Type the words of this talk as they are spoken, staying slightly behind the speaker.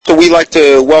So we'd like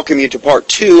to welcome you to part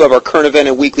 2 of our current event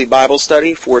and weekly Bible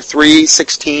study for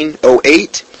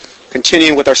 3/16/08,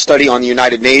 continuing with our study on the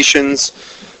United Nations,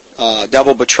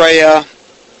 devil betrayal,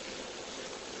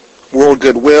 world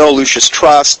goodwill, Lucius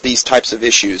Trust, these types of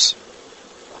issues.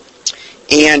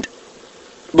 And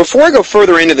before I go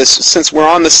further into this, since we're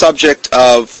on the subject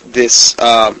of this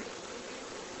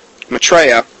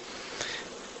Maitreya,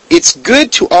 it's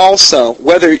good to also,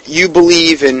 whether you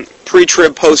believe in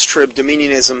pre-trib, post-trib,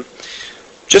 dominionism,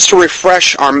 just to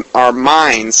refresh our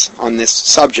minds on this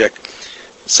subject.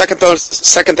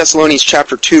 2 Thessalonians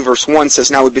chapter 2, verse 1 says,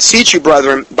 "Now we beseech you,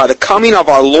 brethren, by the coming of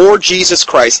our Lord Jesus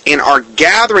Christ, and our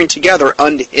gathering together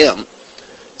unto Him."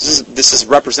 This is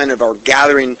representative of our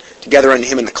gathering together unto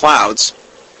Him in the clouds.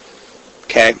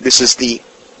 Okay, this is the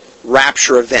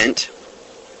rapture event,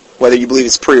 whether you believe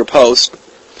it's pre or post.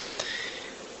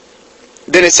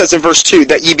 Then it says in verse 2,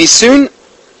 "That ye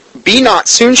be not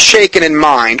soon shaken in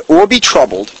mind, or be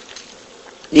troubled,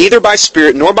 neither by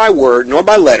spirit, nor by word, nor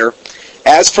by letter,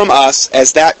 as from us,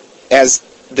 as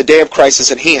the day of Christ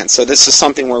is at hand." So this is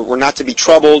something where we're not to be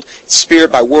troubled,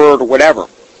 spirit, by word, or whatever.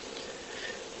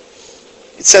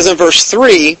 It says in verse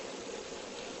 3,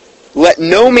 "Let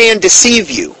no man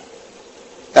deceive you."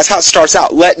 That's how it starts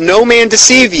out. "Let no man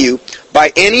deceive you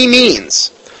by any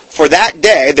means, for that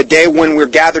day," the day when we're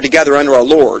gathered together under our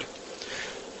Lord,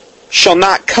 "shall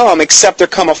not come except there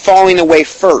come a falling away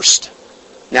first."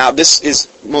 Now, this is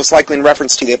most likely in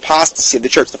reference to the apostasy of the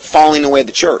church, the falling away of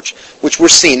the church, which we're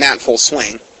seeing that in full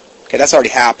swing. Okay, that's already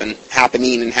happening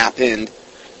and happened.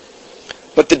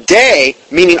 But the day,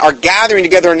 meaning our gathering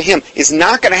together unto Him, is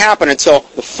not going to happen until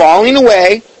the falling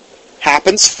away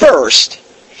happens first,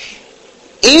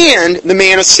 and the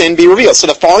man of sin be revealed. So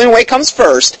the falling away comes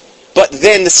first, but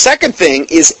then the second thing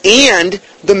is, and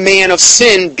the man of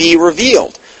sin be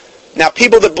revealed. Now,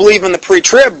 people that believe in the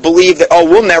pre-trib believe that,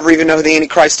 we'll never even know who the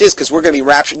Antichrist is because we're going to be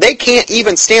raptured. They can't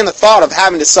even stand the thought of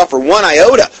having to suffer one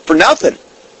iota for nothing.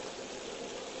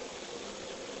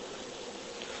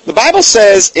 The Bible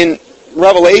says in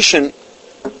Revelation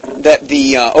that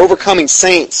the overcoming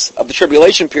saints of the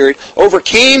tribulation period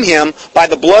overcame Him by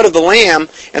the blood of the Lamb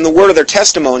and the word of their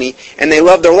testimony, and they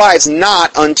loved their lives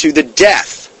not unto the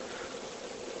death.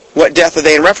 What death are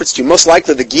they in reference to? Most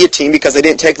likely the guillotine, because they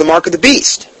didn't take the mark of the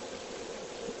beast.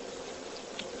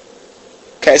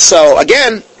 Okay, so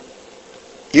again,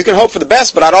 you can hope for the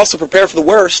best, but I'd also prepare for the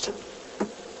worst.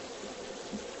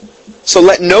 So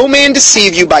let no man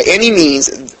deceive you by any means,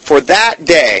 for that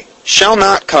day shall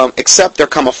not come, except there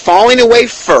come a falling away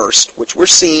first, which we're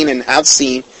seeing and have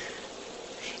seen,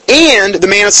 and the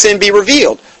man of sin be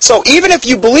revealed. So even if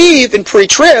you believe in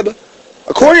pre-trib,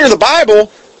 according to the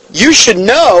Bible, you should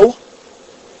know,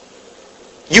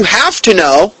 you have to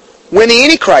know, when the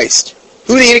Antichrist,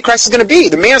 who the Antichrist is going to be.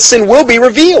 The man of sin will be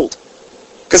revealed,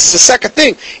 because it's the second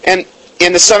thing. And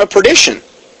the son of perdition.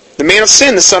 The man of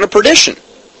sin, the son of perdition.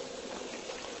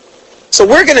 So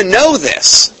we're going to know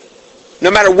this, no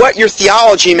matter what your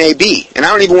theology may be. And I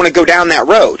don't even want to go down that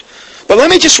road. But let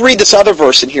me just read this other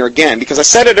verse in here again, because I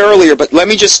said it earlier, but let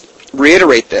me just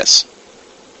reiterate this.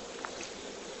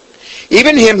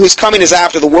 "Even him whose coming is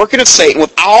after the working of Satan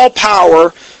with all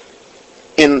power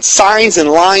in signs and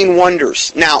lying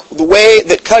wonders." Now, the way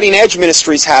that Cutting Edge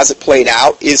Ministries has it played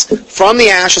out is from the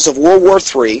ashes of World War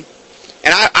III,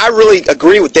 and I really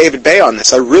agree with David Bay on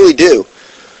this. I really do.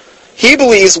 He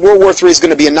believes World War III is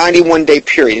going to be a 91-day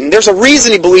period, and there's a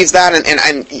reason he believes that,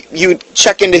 and you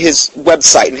check into his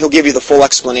website, and he'll give you the full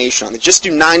explanation on it. Just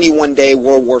do 91-day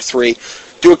World War III.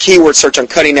 Do a keyword search on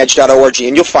cuttingedge.org,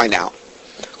 and you'll find out.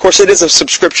 Of course, it is a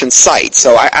subscription site,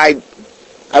 so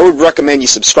I would recommend you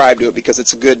subscribe to it because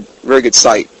it's a very good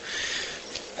site.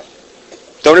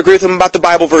 Don't agree with him about the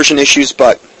Bible version issues,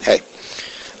 but hey.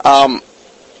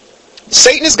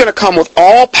 Satan is going to come with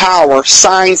all power,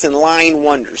 signs, and lying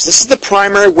wonders. This is the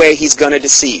primary way he's going to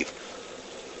deceive.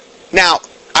 Now,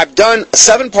 I've done a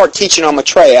 7-part teaching on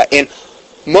Maitreya, and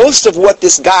most of what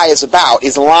this guy is about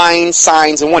is lying,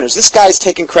 signs, and wonders. This guy is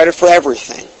taking credit for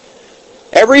everything.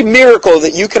 Every miracle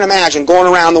that you can imagine going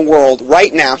around the world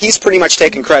right now, he's pretty much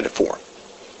taking credit for.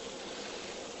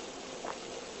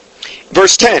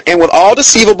 Verse 10, "And with all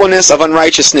deceivableness of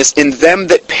unrighteousness in them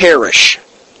that perish."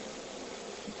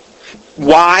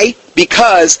 Why?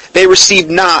 "Because they received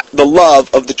not the love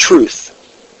of the truth,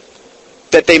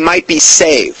 that they might be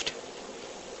saved."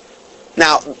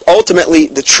 Now, ultimately,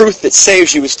 the truth that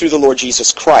saves you is through the Lord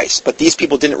Jesus Christ. But these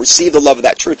people didn't receive the love of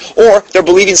that truth. Or they're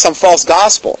believing some false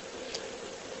gospel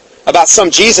about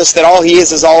some Jesus that all He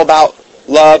is all about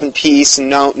love and peace and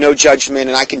no judgment,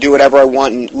 and I can do whatever I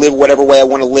want and live whatever way I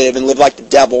want to live and live like the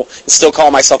devil and still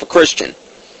call myself a Christian.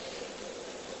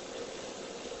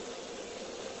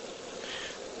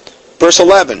 Verse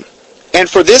 11. And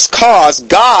for this cause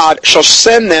God shall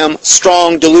send them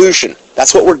strong delusion.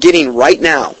 That's what we're getting right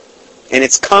now. And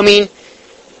it's coming.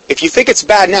 If you think it's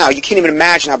bad now, you can't even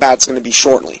imagine how bad it's going to be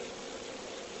shortly.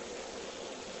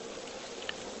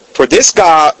 For this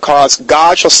cause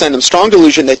God shall send them strong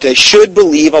delusion that they should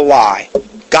believe a lie.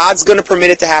 God's going to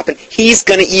permit it to happen. He's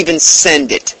going to even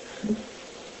send it.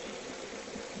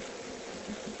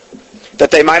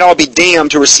 That they might all be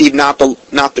damned to receive not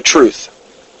the truth,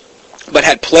 but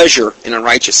had pleasure in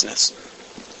unrighteousness.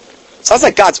 Sounds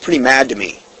like God's pretty mad to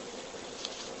me.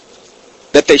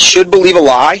 That they should believe a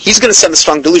lie. He's going to send the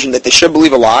strong delusion that they should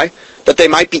believe a lie, that they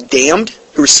might be damned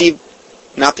who receive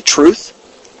not the truth.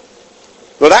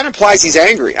 Well, that implies he's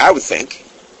angry, I would think.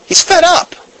 He's fed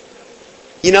up.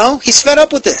 You know, he's fed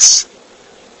up with this,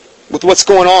 with what's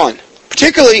going on,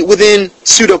 particularly within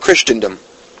pseudo-Christendom.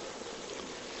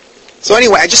 So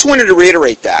anyway, I just wanted to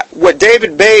reiterate that. What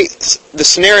David Bates, the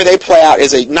scenario they play out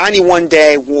is a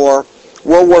 91-day war,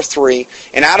 World War III,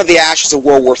 and out of the ashes of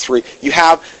World War III, you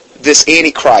have this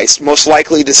Antichrist, most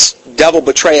likely this devil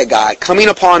betrayer guy, coming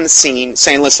upon the scene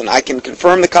saying, listen, I can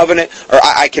confirm the covenant, or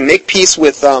I can make peace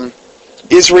with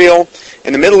Israel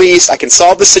in the Middle East. I can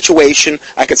solve the situation.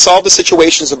 I can solve the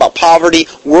situations about poverty,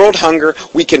 world hunger.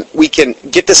 We can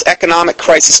get this economic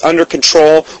crisis under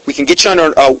control. We can get you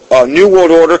under a new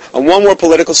world order, a one world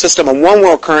political system, a one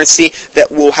world currency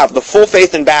that will have the full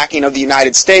faith and backing of the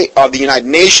United States, of the United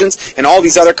Nations, and all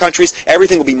these other countries.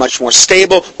 Everything will be much more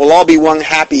stable. We'll all be one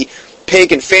happy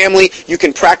pagan family. You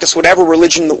can practice whatever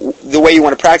religion the way you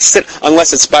want to practice it,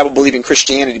 unless it's Bible-believing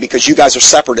Christianity, because you guys are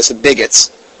separatists and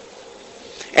bigots.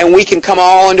 And we can come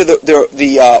all under the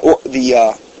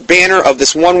banner of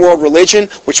this one world religion,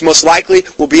 which most likely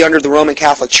will be under the Roman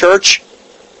Catholic Church,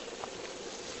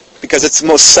 because it's the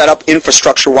most set up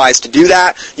infrastructure-wise to do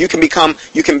that. You can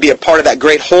be a part of that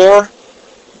great whore.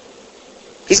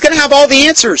 He's going to have all the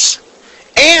answers.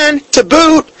 And to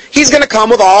boot, he's going to come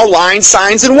with all lying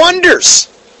signs and wonders,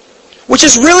 which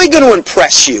is really going to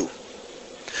impress you.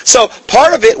 So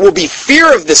part of it will be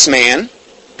fear of this man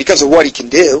because of what he can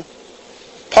do.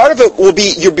 Part of it will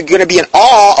be you're going to be in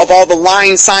awe of all the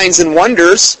lying signs and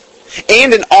wonders,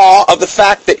 and in awe of the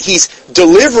fact that he's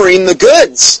delivering the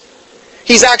goods.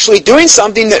 He's actually doing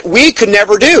something that we could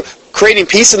never do. Creating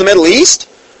peace in the Middle East,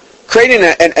 creating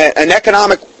an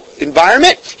economic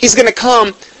environment. He's going to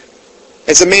come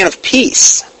as a man of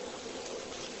peace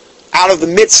out of the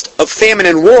midst of famine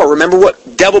and war. Remember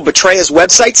what Devil Betrayer's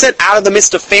website said? Out of the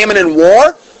midst of famine and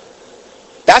war?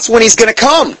 That's when he's going to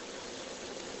come.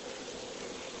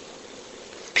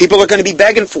 People are going to be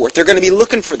begging for it. They're going to be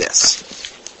looking for this.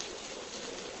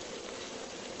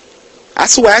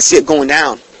 That's the way I see it going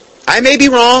down. I may be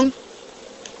wrong,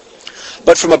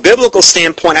 but from a biblical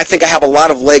standpoint, I think I have a lot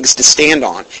of legs to stand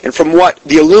on. And from what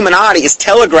the Illuminati is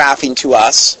telegraphing to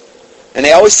us, and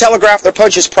they always telegraph their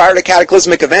punches prior to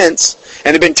cataclysmic events,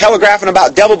 and they've been telegraphing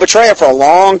about devil betrayer for a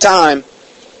long time,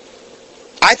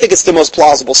 I think it's the most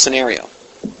plausible scenario.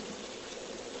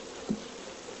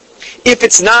 If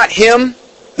it's not him,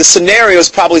 the scenario is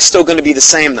probably still going to be the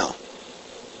same, though.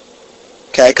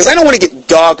 Okay? Because I don't want to get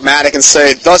dogmatic and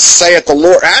say, thus saith the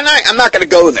Lord. I'm not going to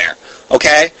go there.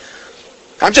 Okay?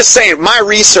 I'm just saying my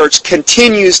research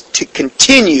continues to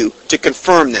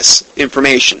confirm this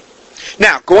information.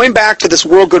 Now, going back to this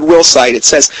World Goodwill site, it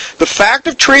says, the fact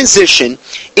of transition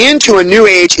into a new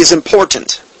age is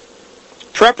important.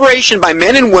 Preparation by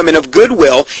men and women of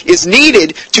goodwill is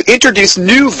needed to introduce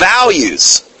new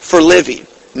values for living.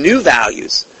 New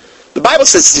values. The Bible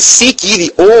says to seek ye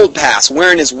the old paths,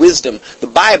 wherein is wisdom, the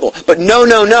Bible. But no.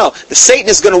 The Satan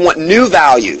is going to want new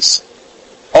values.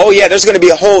 Oh yeah, there's going to be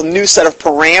a whole new set of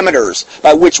parameters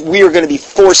by which we are going to be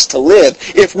forced to live.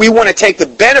 If we want to take the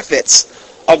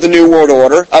benefits of the New World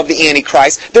Order, of the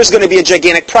Antichrist, there's going to be a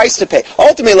gigantic price to pay.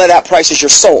 Ultimately, that price is your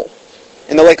soul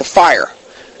in the lake of fire.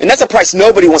 And that's a price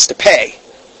nobody wants to pay.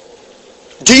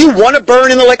 Do you want to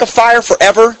burn in the lake of fire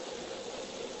forever?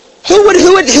 Who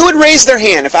would raise their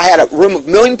hand if I had a room of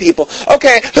 1 million people?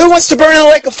 Okay, who wants to burn in the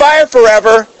lake of fire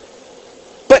forever?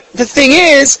 But the thing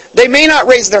is, they may not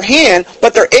raise their hand,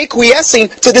 but they're acquiescing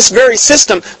to this very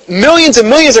system. Millions and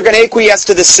millions are going to acquiesce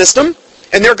to this system,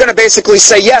 and they're going to basically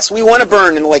say, yes, we want to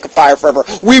burn in the lake of fire forever.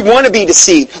 We want to be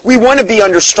deceived. We want to be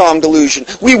under strong delusion.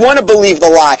 We want to believe the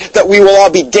lie that we will all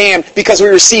be damned because we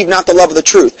receive not the love of the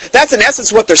truth. That's in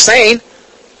essence what they're saying.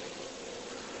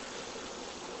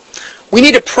 We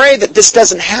need to pray that this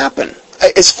doesn't happen.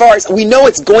 As far as we know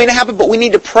it's going to happen, but we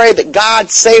need to pray that God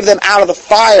save them out of the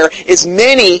fire, as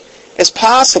many as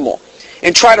possible,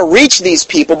 and try to reach these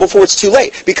people before it's too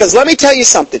late. Because let me tell you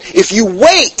something. If you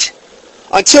wait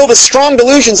until the strong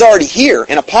delusion's already here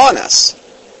and upon us.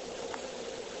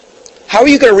 How are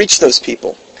you going to reach those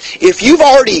people? If you've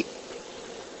already,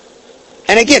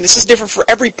 and again, this is different for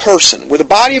every person. We're the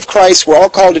body of Christ. We're all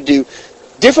called to do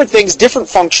different things, different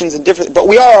functions, but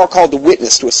we are all called to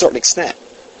witness to a certain extent.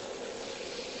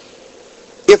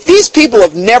 If these people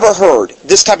have never heard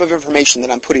this type of information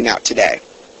that I'm putting out today,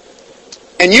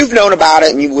 and you've known about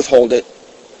it and you withhold it,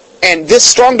 and this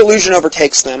strong delusion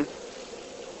overtakes them,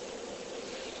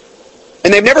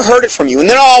 and they've never heard it from you, and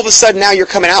then all of a sudden now you're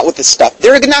coming out with this stuff,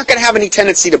 they're not going to have any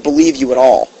tendency to believe you at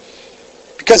all.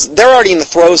 Because they're already in the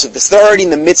throes of this. They're already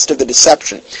in the midst of the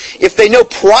deception. If they know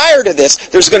prior to this,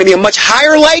 there's going to be a much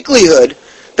higher likelihood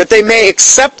that they may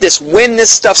accept this when this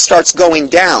stuff starts going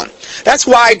down. That's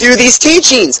why I do these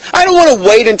teachings. I don't want to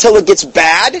wait until it gets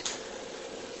bad.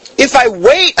 If I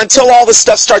wait until all this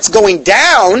stuff starts going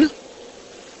down,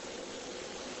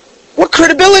 what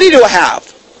credibility do I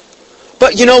have?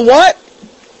 But you know what?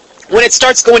 When it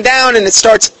starts going down and it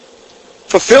starts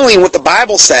fulfilling what the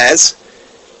Bible says,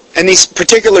 and these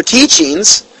particular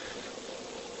teachings,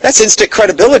 that's instant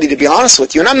credibility, to be honest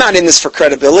with you. And I'm not in this for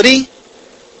credibility.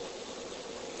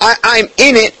 I'm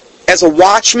in it as a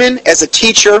watchman, as a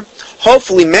teacher.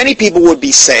 Hopefully many people would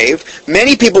be saved.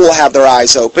 Many people will have their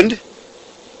eyes opened.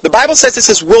 The Bible says it's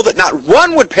His will that not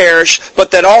one would perish, but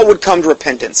that all would come to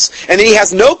repentance. And that He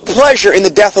has no pleasure in the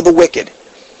death of the wicked.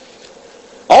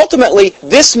 Ultimately,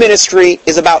 this ministry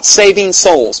is about saving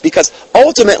souls, because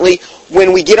ultimately,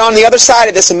 when we get on the other side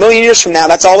of this 1,000,000 years from now,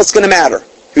 that's all that's going to matter.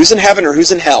 Who's in heaven or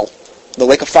who's in hell? The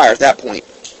lake of fire at that point.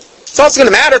 That's all that's going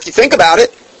to matter if you think about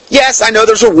it. Yes, I know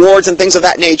there's rewards and things of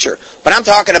that nature, but I'm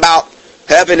talking about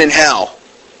heaven and hell.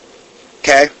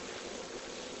 Okay?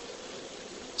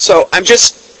 So I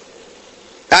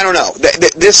don't know.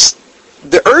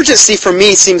 The urgency for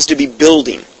me seems to be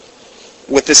building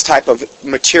with this type of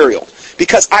material.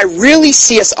 Because I really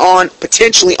see us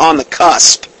potentially on the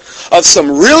cusp of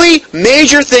some really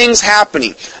major things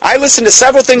happening. I listened to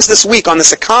several things this week on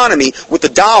this economy with the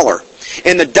dollar.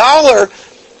 And the dollar,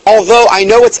 although I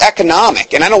know it's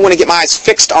economic, and I don't want to get my eyes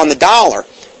fixed on the dollar,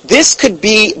 this could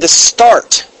be the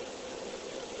start.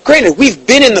 Granted, we've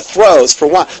been in the throes for a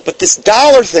while, but this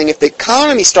dollar thing, if the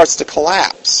economy starts to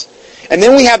collapse, and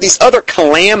then we have these other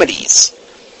calamities.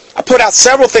 I put out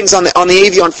several things on the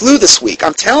avian flu this week.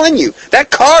 I'm telling you,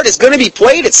 that card is going to be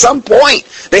played at some point.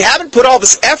 They haven't put all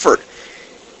this effort.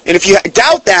 And if you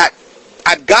doubt that,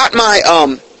 I've got my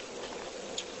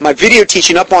video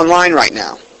teaching up online right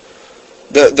now.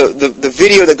 The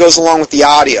video that goes along with the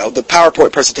audio, the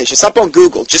PowerPoint presentation. It's up on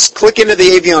Google. Just click into the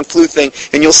avian flu thing,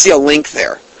 and you'll see a link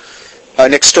there.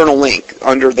 An external link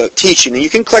under the teaching. And you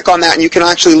can click on that and you can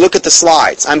actually look at the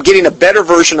slides. I'm getting a better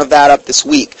version of that up this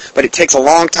week, but it takes a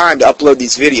long time to upload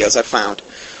these videos, I found.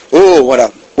 Ooh, what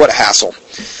a hassle.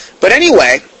 But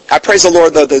anyway, I praise the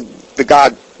Lord, though, the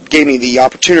God gave me the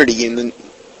opportunity and the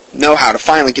know-how to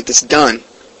finally get this done.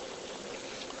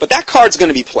 But that card's going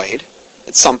to be played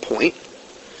at some point.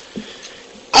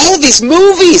 All of these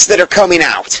movies that are coming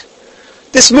out.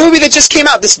 This movie that just came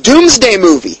out, this Doomsday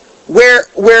movie, where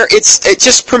it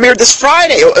just premiered this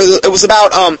Friday. It was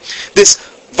about this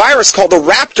virus called the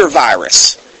Raptor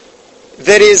virus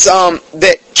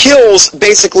that kills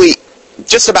basically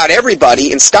just about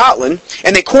everybody in Scotland,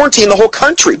 and they quarantine the whole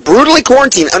country, brutally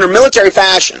quarantine under military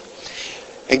fashion.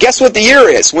 And guess what the year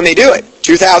is when they do it?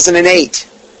 2008.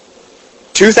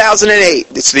 2008.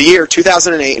 It's the year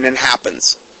 2008, and it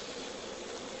happens.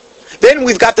 Then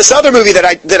we've got this other movie that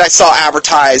I saw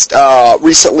advertised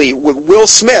recently with Will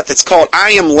Smith. It's called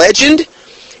I Am Legend,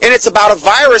 and it's about a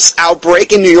virus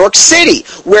outbreak in New York City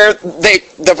where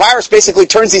the virus basically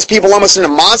turns these people almost into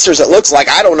monsters, it looks like.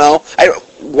 I don't know. I don't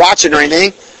watch it or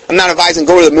anything. I'm not advising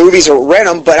go to the movies or rent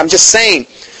them, but I'm just saying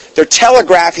they're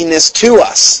telegraphing this to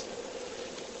us.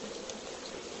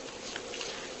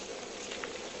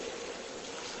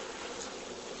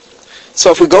 So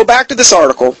if we go back to this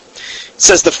article, it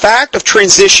says the fact of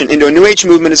transition into a New Age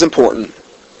movement is important.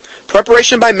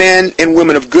 Preparation by men and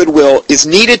women of goodwill is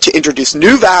needed to introduce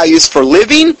new values for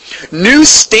living, new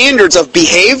standards of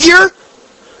behavior.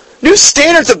 New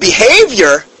standards of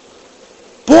behavior?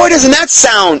 Boy, doesn't that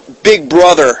sound Big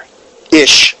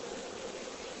Brother-ish.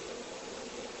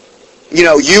 You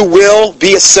know, you will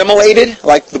be assimilated,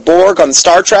 like the Borg on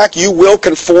Star Trek. You will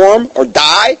conform or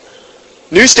die.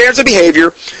 New standards of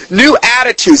behavior, new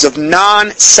attitudes of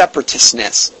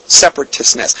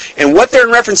separatistness. And what they're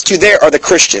in reference to there are the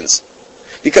Christians.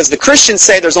 Because the Christians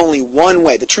say there's only one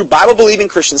way. The true Bible-believing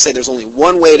Christians say there's only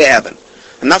one way to heaven.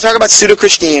 I'm not talking about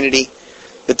pseudo-Christianity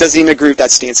that doesn't even agree with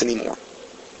that stance anymore.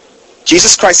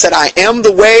 Jesus Christ said, I am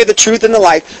the way, the truth, and the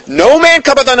life. No man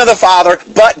cometh unto the Father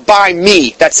but by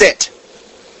me. That's it.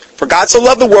 For God so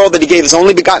loved the world that he gave his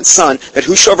only begotten Son, that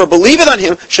whosoever believeth on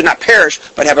him should not perish,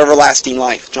 but have everlasting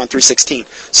life. John 3:16.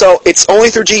 So it's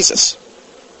only through Jesus.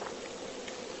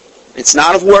 It's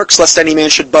not of works, lest any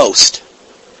man should boast.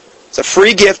 It's a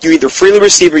free gift. You either freely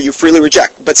receive or you freely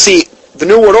reject. But see, the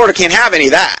New World Order can't have any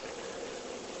of that.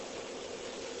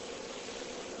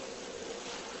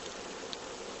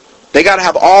 They got to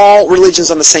have all religions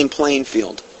on the same playing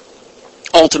field.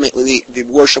 Ultimately, the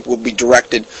worship will be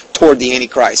directed toward the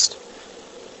Antichrist.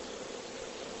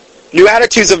 New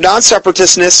attitudes of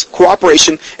non-separateness,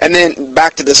 cooperation, and then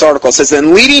back to this article. It says,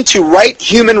 then leading to right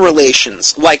human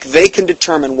relations, like they can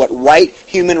determine what right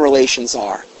human relations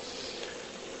are.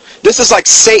 This is like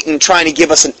Satan trying to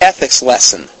give us an ethics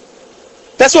lesson.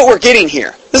 That's what we're getting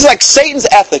here. This is like Satan's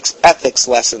ethics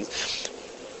lesson.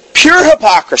 Pure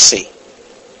hypocrisy.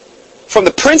 From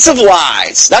the Prince of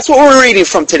Lies. That's what we're reading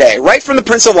from today. Right from the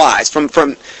Prince of Lies.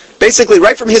 From basically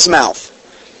right from his mouth.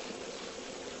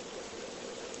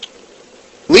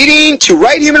 Leading to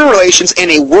right human relations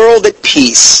and a world at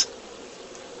peace.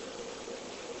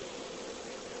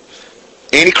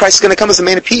 Antichrist is going to come as a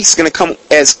man of peace. He's going to come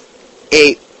as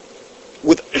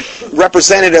with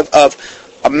representative of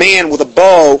a man with a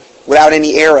bow without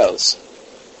any arrows.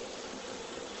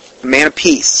 A man of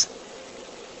peace.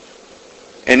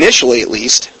 Initially, at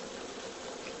least.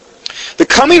 The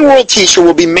coming world teacher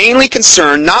will be mainly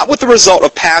concerned not with the result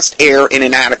of past error and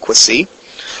inadequacy,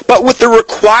 but with the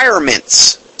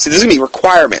requirements. See, there's going to be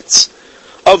requirements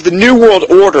of the New World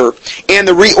Order and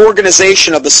the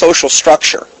reorganization of the social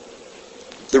structure.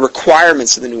 The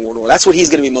requirements of the New World Order. That's what he's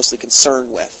going to be mostly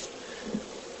concerned with.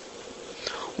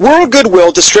 World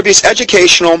Goodwill distributes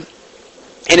educational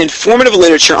and informative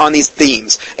literature on these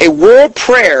themes. A world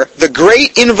prayer, the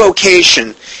Great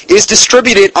Invocation, is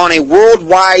distributed on a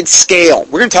worldwide scale.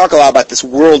 We're going to talk a lot about this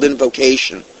world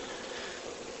invocation.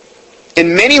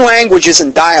 In many languages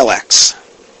and dialects.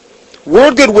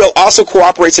 World Goodwill also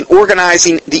cooperates in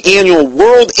organizing the annual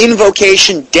World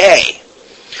Invocation Day,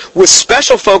 with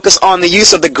special focus on the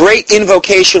use of the Great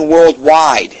Invocation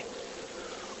worldwide.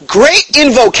 Great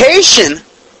Invocation?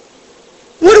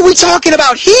 What are we talking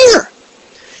about here?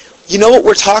 You know what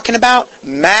we're talking about?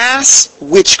 Mass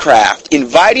witchcraft.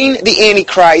 Inviting the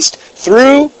Antichrist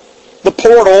through the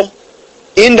portal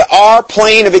into our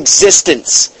plane of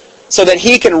existence so that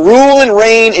he can rule and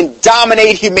reign and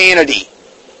dominate humanity.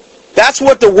 That's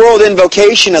what the world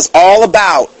invocation is all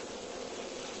about.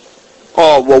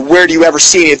 Oh, well, where do you ever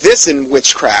see any of this in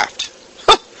witchcraft?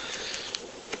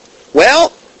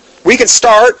 Well, we can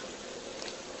start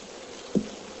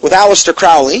with Aleister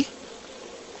Crowley.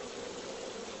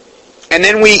 And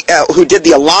then who did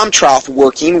the Alamtroth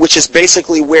working, which is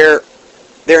basically where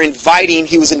they're inviting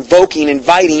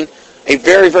a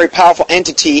very, very powerful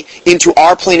entity into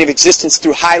our plane of existence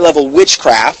through high-level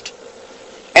witchcraft.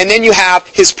 And then you have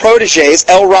his proteges,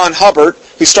 L. Ron Hubbard,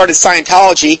 who started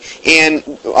Scientology, and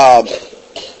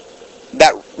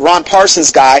that Ron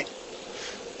Parsons guy,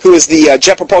 who is the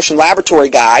Jet Propulsion Laboratory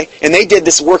guy, and they did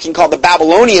this working called the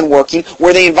Babylonian working,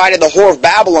 where they invited the whore of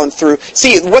Babylon through.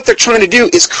 See, what they're trying to do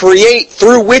is create,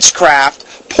 through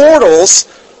witchcraft, portals.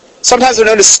 Sometimes they're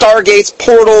known as stargates,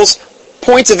 portals,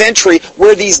 points of entry,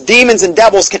 where these demons and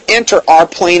devils can enter our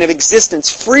plane of existence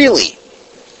freely.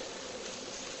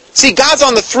 See, God's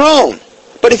on the throne,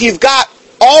 but if you've got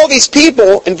all these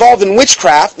people involved in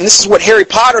witchcraft, and this is what Harry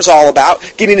Potter's all about,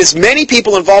 getting as many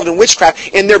people involved in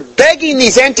witchcraft, and they're begging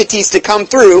these entities to come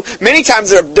through. Many times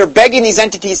they're begging these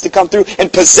entities to come through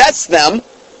and possess them.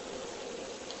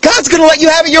 God's going to let you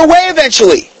have it your way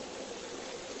eventually.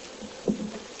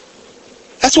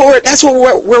 That's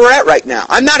where we're at right now.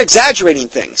 I'm not exaggerating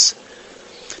things.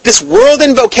 This world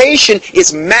invocation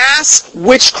is mass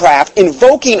witchcraft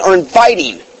invoking or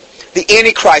inviting the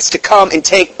Antichrist to come and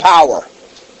take power.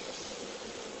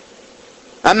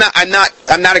 I'm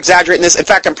not exaggerating this. In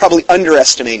fact, I'm probably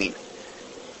underestimating.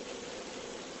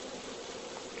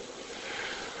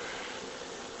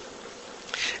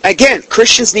 Again,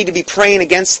 Christians need to be praying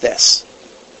against this.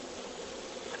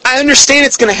 I understand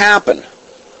it's going to happen.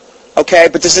 Okay,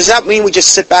 but does that mean we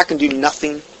just sit back and do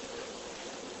nothing?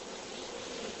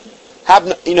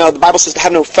 The Bible says to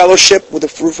have no fellowship with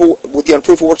the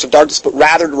unfruitful works of darkness, but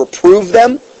rather to reprove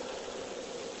them.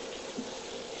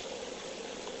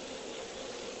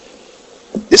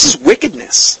 This is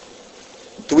wickedness.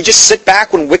 Do we just sit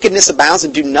back when wickedness abounds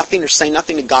and do nothing or say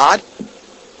nothing to God?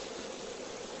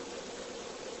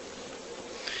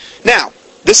 Now,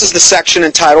 this is the section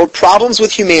entitled Problems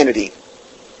with Humanity.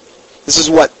 This is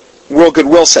what World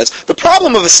Goodwill says, the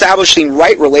problem of establishing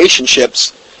right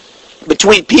relationships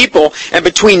between people and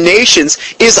between nations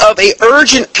is of an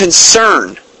urgent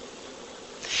concern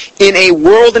in a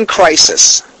world in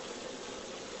crisis.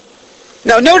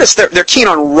 Now notice they're keen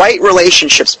on right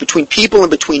relationships between people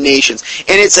and between nations.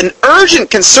 And it's an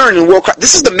urgent concern in world crisis.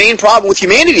 This is the main problem with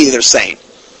humanity, they're saying.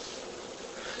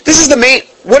 This is the main...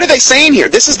 What are they saying here?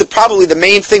 This is probably the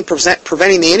main thing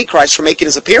preventing the Antichrist from making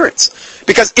his appearance.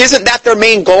 Because isn't that their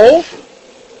main goal?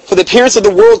 For the appearance of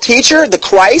the world teacher, the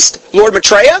Christ, Lord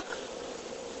Maitreya?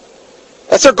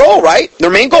 That's their goal, right? Their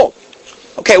main goal.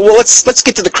 Okay, well, let's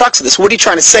get to the crux of this. What are you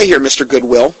trying to say here, Mr.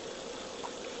 Goodwill?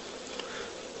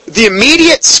 The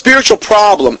immediate spiritual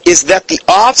problem is that the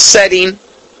offsetting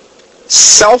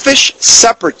selfish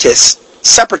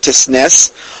separatistness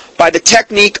by the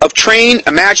technique of trained,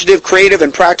 imaginative, creative,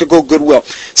 and practical goodwill.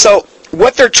 So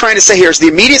what they're trying to say here is the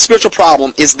immediate spiritual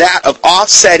problem is that of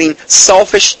offsetting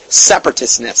selfish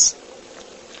separatistness.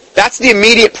 That's the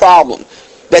immediate problem.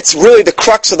 That's really the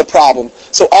crux of the problem.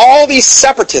 So all these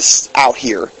separatists out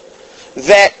here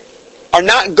that are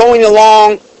not going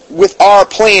along with our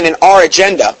plan and our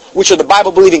agenda, which are the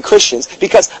Bible-believing Christians,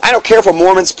 because I don't care if a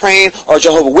Mormon's praying or a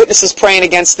Jehovah's Witness is praying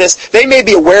against this. They may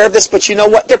be aware of this, but you know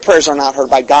what? Their prayers are not heard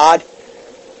by God.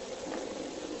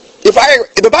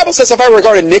 The Bible says, if I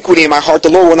regard iniquity in my heart, the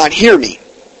Lord will not hear me.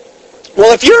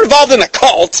 Well, if you're involved in a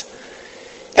cult,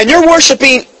 and you're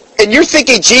worshiping, and you're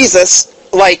thinking Jesus,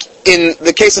 like in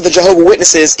the case of the Jehovah's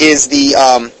Witnesses, is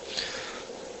the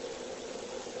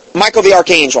Michael the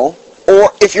Archangel,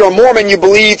 or if you're a Mormon, you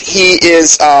believe he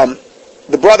is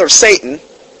the brother of Satan,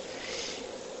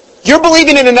 you're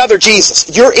believing in another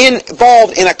Jesus. You're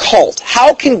involved in a cult.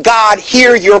 How can God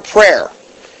hear your prayer?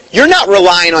 You're not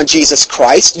relying on Jesus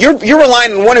Christ. You're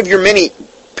relying on one of your many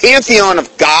pantheon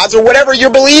of gods or whatever you're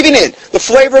believing in. The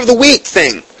flavor of the week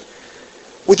thing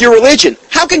with your religion.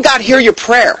 How can God hear your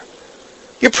prayer?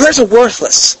 Your prayers are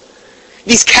worthless.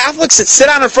 These Catholics that sit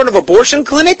out in front of abortion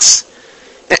clinics,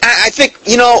 I think,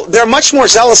 they're much more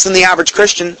zealous than the average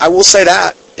Christian. I will say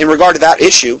that in regard to that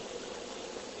issue.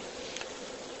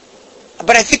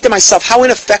 But I think to myself, how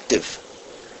ineffective.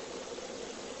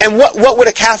 And what would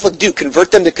a Catholic do?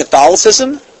 Convert them to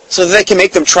Catholicism so that they can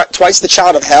make them twice the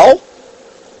child of hell?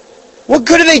 What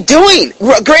good are they doing?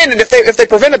 Granted, if they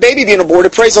prevent a baby being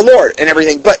aborted, praise the Lord and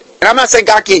everything. And I'm not saying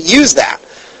God can't use that.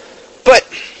 But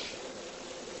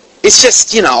it's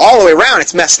just, all the way around,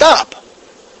 it's messed up.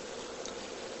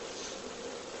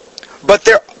 But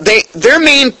their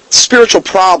main spiritual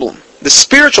problem, the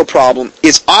spiritual problem,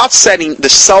 is offsetting the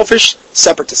selfish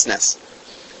separatistness.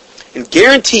 And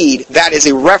guaranteed that is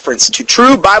a reference to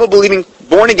true Bible-believing,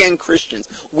 born-again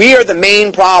Christians. We are the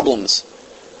main problems.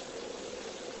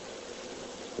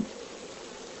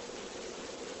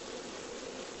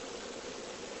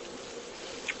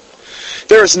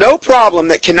 There is no problem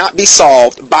that cannot be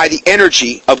solved by the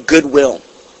energy of goodwill.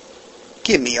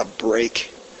 Give me a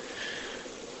break.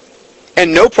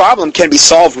 And no problem can be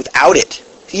solved without it.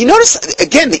 You notice,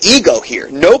 again, the ego here.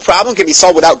 No problem can be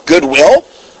solved without goodwill?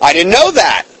 I didn't know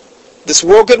that. This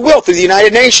world goodwill through the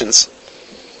United Nations.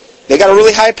 They got a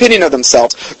really high opinion of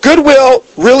themselves. Goodwill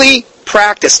really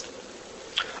practiced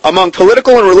among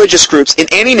political and religious groups in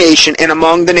any nation and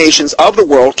among the nations of the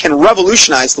world can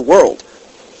revolutionize the world.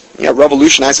 Yeah,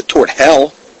 revolutionize it toward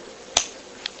hell.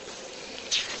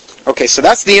 Okay, so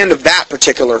that's the end of that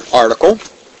particular article.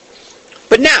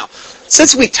 But now,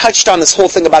 since we touched on this whole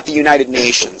thing about the United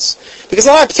Nations, because a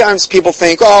lot of times people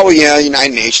think, oh, yeah,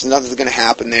 United Nations, nothing's going to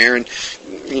happen there. And,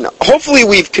 hopefully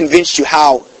we've convinced you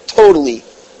how totally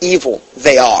evil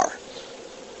they are.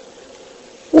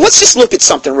 Well, let's just look at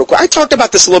something real quick. I talked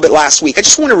about this a little bit last week. I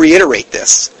just want to reiterate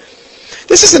this.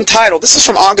 This is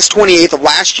from August 28th of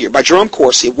last year by Jerome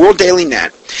Corsi of World Daily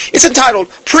Net. It's entitled,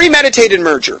 Premeditated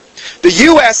Merger. The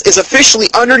U.S. is officially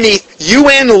underneath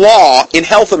UN law in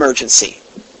health emergency.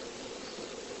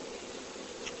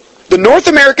 The North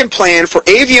American Plan for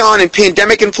Avian and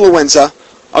Pandemic Influenza,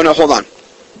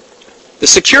 the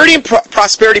Security and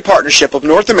Prosperity Partnership of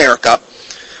North America,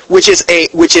 which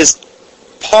is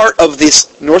part of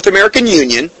this North American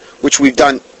Union, which we've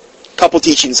done a couple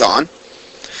teachings on.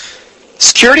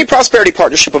 Security and Prosperity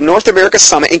Partnership of North America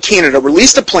Summit in Canada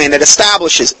released a plan that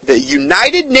establishes the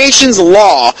United Nations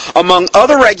law, among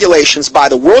other regulations by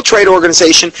the World Trade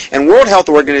Organization and World Health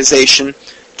Organization,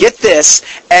 get this,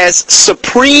 as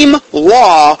supreme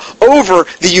law over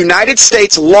the United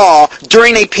States law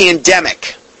during a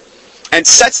pandemic, and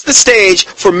sets the stage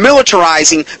for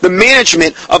militarizing the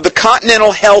management of the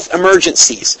continental health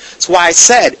emergencies. That's why I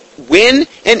said, when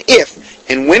and if,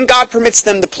 and when God permits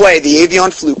them to play the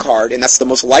avian flu card, and that's the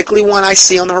most likely one I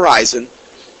see on the horizon,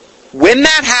 When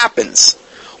that happens,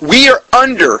 we are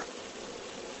under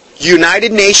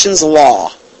United Nations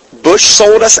law. Bush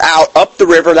sold us out up the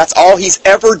river. That's all he's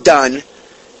ever done.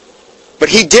 But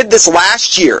he did this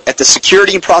last year at the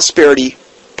Security and Prosperity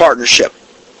Partnership.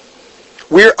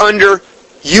 We're under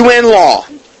UN law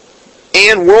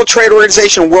and World Trade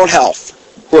Organization and World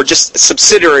Health, who are just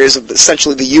subsidiaries of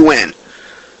essentially the UN.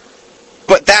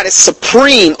 But that is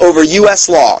supreme over U.S.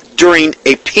 law during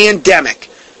a pandemic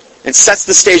and sets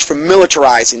the stage for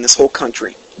militarizing this whole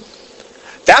country.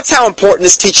 That's how important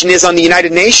this teaching is on the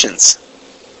United Nations.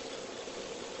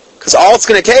 Because all it's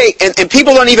going to take, and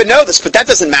people don't even know this, but that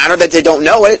doesn't matter that they don't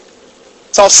know it.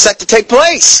 It's all set to take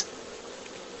place.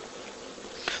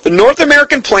 The North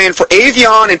American plan for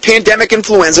avian and pandemic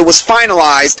influenza was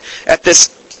finalized at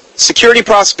this Security and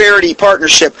Prosperity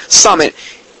Partnership Summit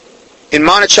in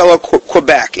Monticello,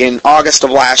 Quebec in August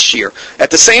of last year.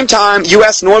 At the same time,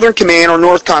 U.S. Northern Command, or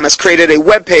NORTHCOM, has created a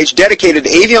webpage dedicated to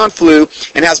avian flu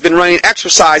and has been running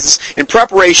exercises in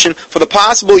preparation for the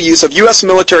possible use of U.S.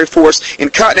 military force in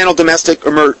continental domestic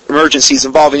emergencies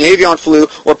involving avian flu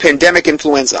or pandemic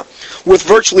influenza. With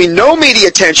virtually no media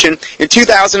attention in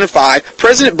 2005,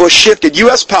 President Bush shifted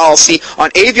U.S. policy on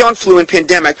avian flu and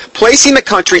pandemic, placing the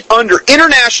country under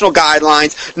international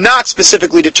guidelines not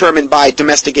specifically determined by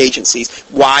domestic agencies.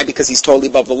 Why? Because he's totally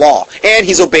above the law. And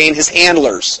he's obeying his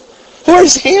handlers. Who are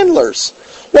his handlers?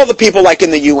 Well, the people like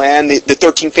in the UN, the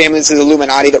 13 families of the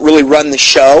Illuminati that really run the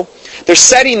show. They're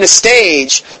setting the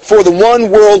stage for the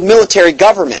one world military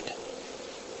government.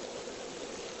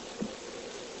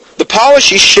 The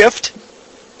policy shift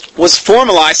was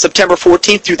formalized September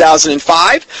 14,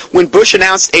 2005, when Bush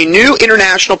announced a new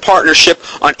international partnership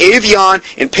on avian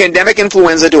and pandemic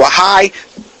influenza to a high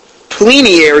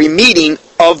plenary meeting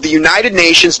of the United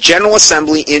Nations General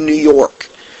Assembly in New York.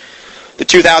 The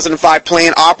 2005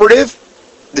 plan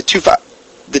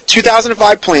the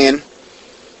 2005 plan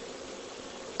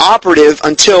operative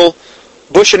until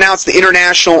Bush announced the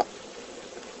international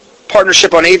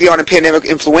partnership on avian and pandemic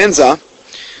influenza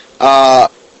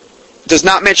does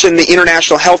not mention the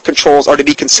international health controls are to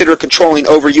be considered controlling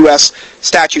over U.S.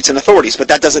 statutes and authorities, but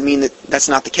that doesn't mean that that's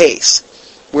not the case.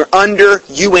 We're under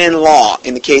UN law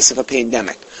in the case of a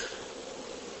pandemic.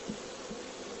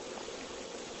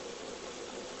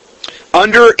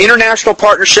 Under International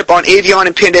Partnership on Avian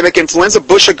and Pandemic Influenza,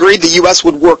 Bush agreed the U.S.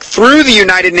 would work through the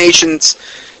United Nations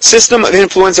System of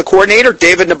Influenza Coordinator,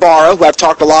 David Nabarro, who I've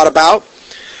talked a lot about,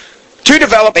 to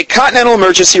develop a continental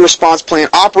emergency response plan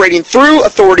operating through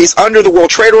authorities under the World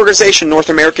Trade Organization, North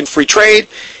American Free Trade,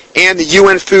 and the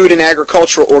UN Food and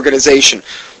Agricultural Organization.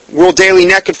 World Daily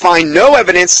Net could find no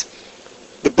evidence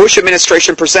the Bush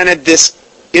administration presented this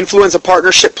influenza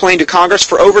partnership plan to Congress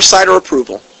for oversight or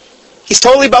approval. He's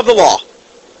totally above the law.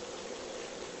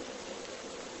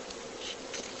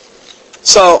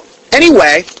 So,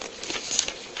 anyway,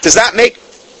 does that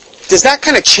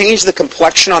kind of change the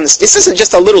complexion on this? This isn't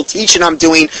just a little teaching I'm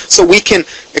doing so we can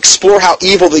explore how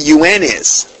evil the UN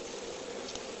is.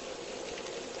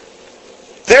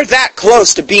 They're that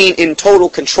close to being in total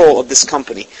control of this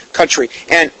country.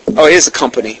 And, it is a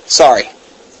company. Sorry.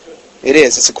 It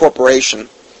is. It's a corporation.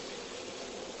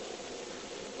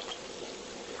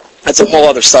 That's a whole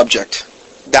other subject.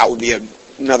 That would be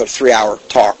another 3-hour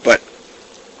talk. But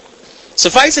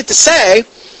suffice it to say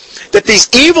that these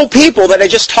evil people that I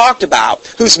just talked about,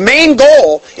 whose main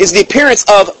goal is the appearance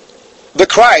of the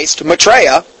Christ,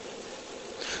 Maitreya,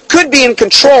 could be in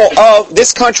control of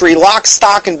this country, lock,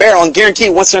 stock, and barrel, and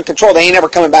guaranteed once they're in control, they ain't ever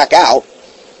coming back out.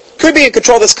 Could be in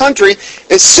control of this country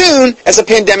as soon as a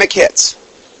pandemic hits.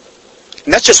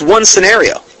 And that's just one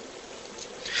scenario.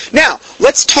 Now,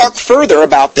 let's talk further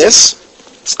about this.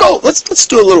 Let's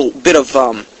do a little bit of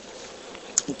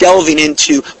delving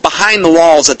into behind the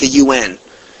walls at the UN.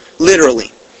 Literally.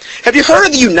 Have you heard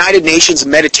of the United Nations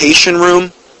Meditation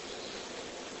Room?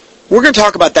 We're going to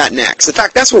talk about that next. In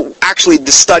fact, that's what actually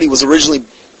the study was originally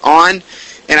on,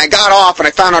 and I got off and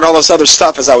I found out all this other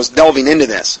stuff as I was delving into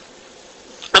this.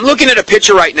 I'm looking at a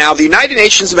picture right now of the United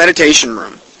Nations Meditation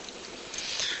Room.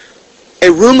 A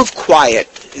room of quiet,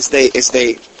 as they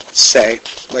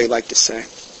like to say.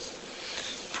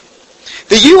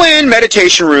 The UN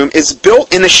Meditation Room is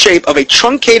built in the shape of a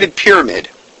truncated pyramid.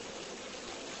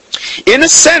 In the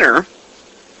center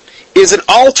is an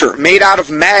altar made out of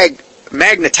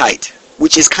magnetite,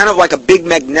 which is kind of like a big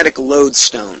magnetic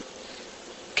lodestone.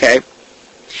 Okay?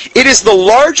 It is the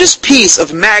largest piece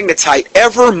of magnetite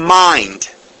ever mined.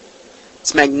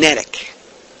 It's magnetic.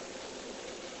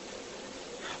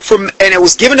 And it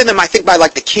was given to them, I think, by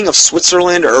like the King of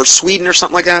Switzerland or Sweden or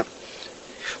something like that.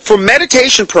 For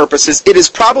meditation purposes, it is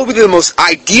probably the most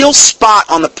ideal spot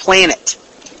on the planet.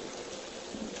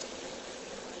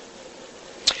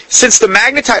 Since the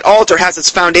magnetite altar has its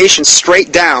foundation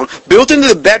straight down, built into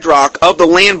the bedrock of the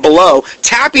land below,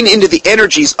 tapping into the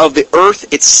energies of the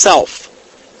earth itself.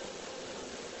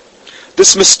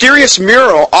 This mysterious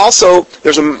mural also,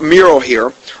 there's a mural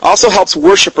here, also helps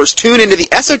worshipers tune into the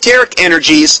esoteric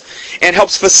energies and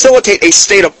helps facilitate a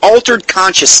state of altered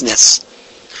consciousness.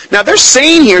 Now they're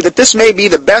saying here that this may be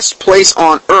the best place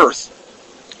on earth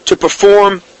to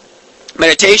perform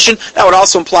meditation. That would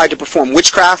also imply to perform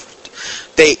witchcraft.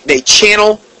 They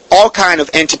channel all kind of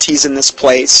entities in this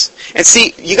place. And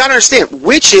see, you got to understand,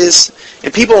 witches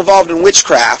and people involved in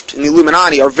witchcraft and the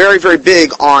Illuminati are very, very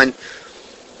big on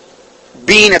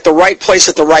being at the right place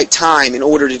at the right time in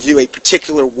order to do a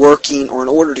particular working or in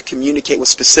order to communicate with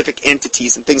specific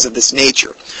entities and things of this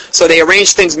nature. So they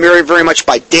arrange things very, very much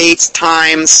by dates,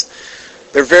 times.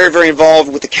 They're very, very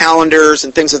involved with the calendars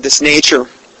and things of this nature.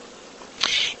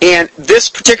 And this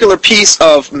particular piece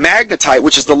of magnetite,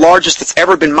 which is the largest that's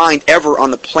ever been mined ever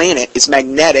on the planet, is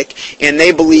magnetic, and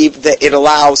they believe that it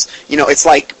allows, it's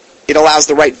like it allows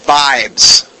the right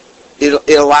vibes.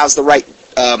 It allows the right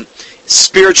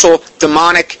spiritual,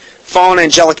 demonic, fallen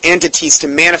angelic entities to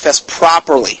manifest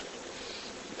properly.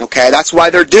 Okay, that's why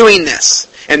they're doing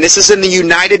this. And this is in the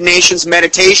United Nations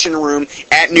Meditation Room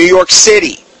at New York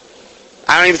City.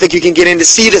 I don't even think you can get in to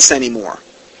see this anymore.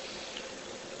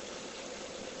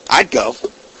 I'd go.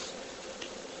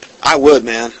 I would,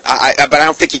 man. But I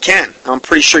don't think you can. I'm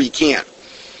pretty sure you can't.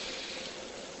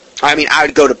 I mean, I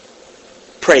would go to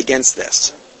pray against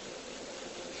this.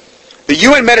 The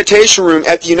UN Meditation Room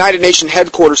at the United Nations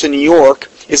headquarters in New York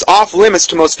is off limits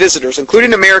to most visitors,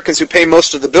 including Americans who pay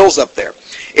most of the bills up there.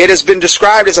 It has been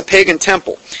described as a pagan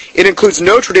temple. It includes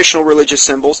no traditional religious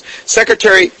symbols.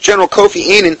 Secretary General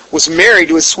Kofi Annan was married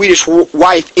to his Swedish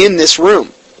wife in this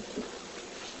room.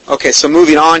 Okay, so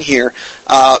moving on here,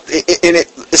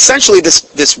 essentially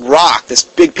this rock, this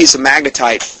big piece of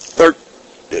magnetite,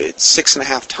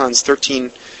 6.5 tons,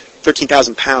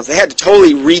 13,000 pounds. They had to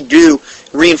totally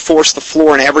reinforce the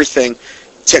floor and everything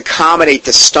to accommodate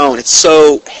this stone. It's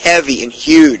so heavy and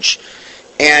huge,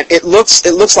 and it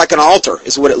looks like an altar,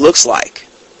 is what it looks like.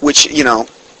 Which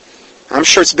I'm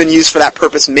sure it's been used for that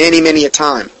purpose many, many a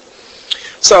time.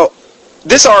 So.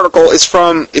 This article is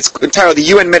from, it's entitled The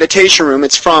UN Meditation Room.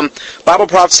 It's from Bible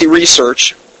Prophecy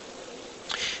Research.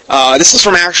 This is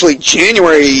from actually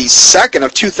January 2nd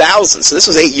of 2000, so this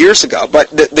was 8 years ago,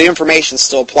 but the information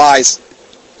still applies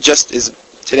just as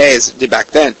today as it did back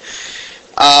then.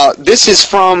 This is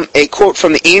from a quote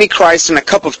from The Antichrist and a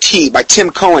Cup of Tea by Tim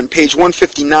Cohen, page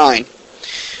 159.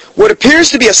 What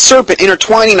appears to be a serpent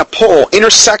intertwining a pole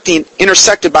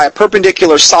intersected by a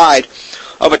perpendicular side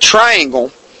of a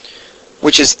triangle,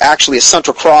 which is actually a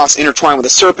central cross intertwined with a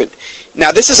serpent.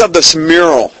 Now, this is of this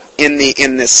mural in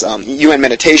this UN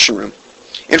Meditation Room.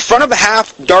 In front of the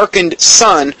half-darkened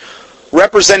sun,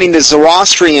 representing the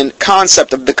Zoroastrian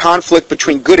concept of the conflict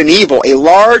between good and evil, a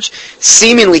large,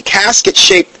 seemingly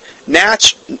casket-shaped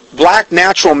black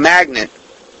natural magnet,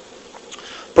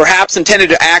 perhaps intended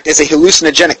to act as a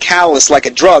hallucinogenic catalyst like a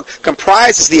drug,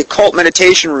 comprises the occult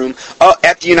meditation room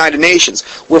at the United Nations,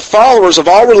 where followers of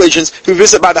all religions who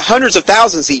visit by the hundreds of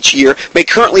thousands each year may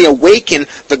currently awaken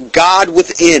the God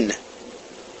within.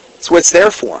 That's what it's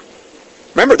there for.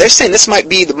 Remember, they're saying this might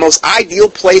be the most ideal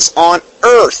place on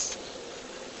earth.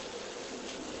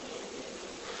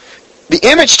 The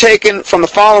image taken from the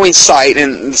following site,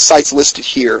 and the site's listed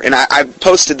here, and I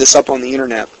posted this up on the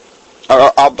internet.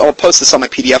 I'll post this on my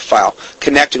PDF file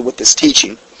connected with this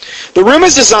teaching. The room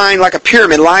is designed like a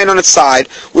pyramid lying on its side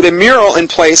with a mural in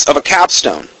place of a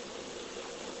capstone.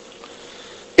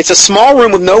 It's a small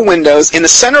room with no windows. In the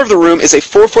center of the room is a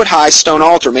 4-foot-high stone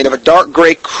altar made of a dark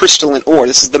gray crystalline ore.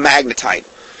 This is the magnetite.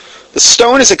 The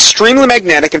stone is extremely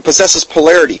magnetic and possesses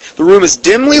polarity. The room is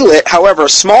dimly lit. However, a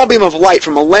small beam of light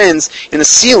from a lens in the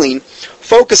ceiling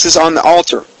focuses on the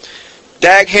altar.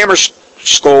 Dag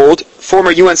Hammarskjöld,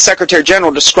 former UN Secretary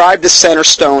General, described this center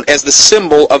stone as the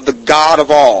symbol of the God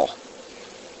of all.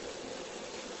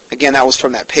 Again, that was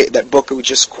from that book that we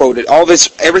just quoted. All this,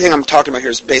 everything I'm talking about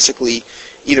here is basically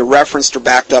either referenced or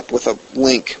backed up with a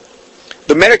link.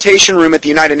 The meditation room at the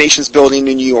United Nations building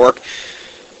in New York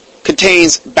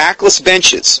contains backless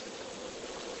benches.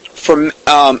 From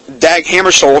Dag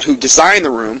Hammarskjöld, who designed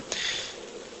the room,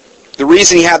 the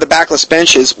reason he had the backless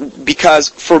benches because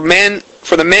for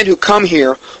the men who come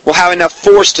here will have enough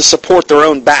force to support their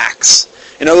own backs.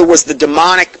 In other words, the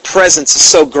demonic presence is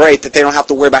so great that they don't have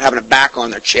to worry about having a back on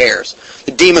their chairs.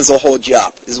 The demons will hold you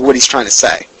up, is what he's trying to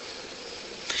say.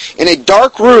 In a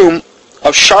dark room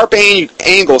of sharp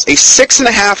angles, a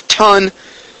 6.5-ton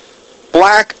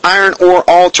black iron ore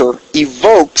altar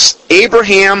evokes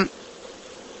Abraham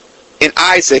and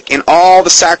Isaac and all the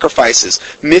sacrifices,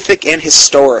 mythic and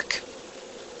historic.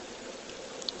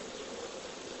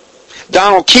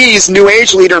 Donald Keyes, New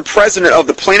Age leader and president of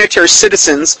the Planetary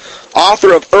Citizens,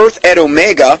 author of Earth at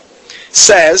Omega,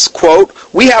 says, quote,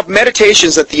 "We have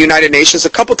meditations at the United Nations a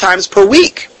couple times per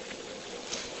week."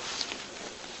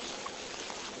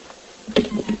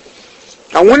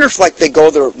 I wonder if they go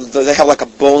there, they have like a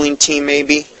bowling team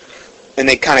maybe, and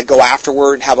they kind of go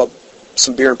afterward and have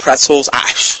some beer and pretzels.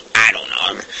 I don't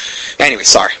know. Anyway,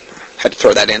 sorry. Had to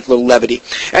throw that in. A little levity.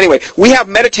 Anyway, we have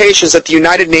meditations at the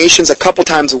United Nations a couple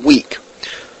times a week.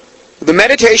 The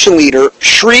meditation leader,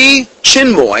 Sri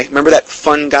Chinmoy, remember that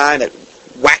fun guy, that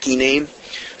wacky name?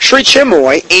 Sri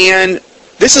Chinmoy, and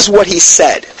this is what he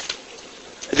said.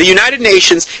 The United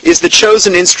Nations is the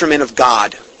chosen instrument of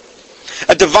God,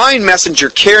 a divine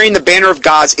messenger carrying the banner of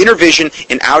God's inner vision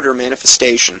and outer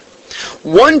manifestation.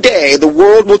 One day, the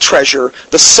world will treasure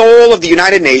the soul of the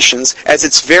United Nations as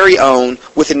its very own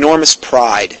with enormous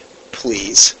pride.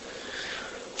 Please.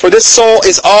 For this soul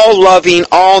is all-loving,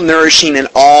 all-nourishing, and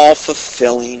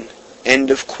all-fulfilling.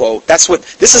 End of quote.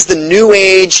 This is the New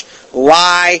Age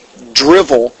lie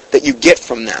drivel that you get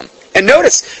from them. And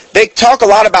notice, they talk a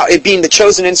lot about it being the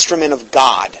chosen instrument of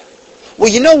God. Well,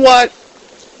 you know what?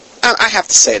 I have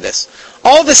to say this.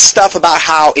 All this stuff about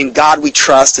how in God we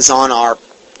trust is on our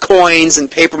coins and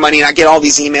paper money, and I get all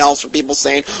these emails from people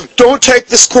saying, don't take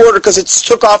this quarter because it's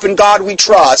took off in God we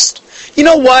trust. You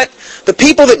know what? The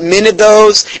people that minted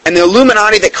those and the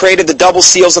Illuminati that created the double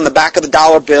seals on the back of the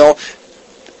dollar bill,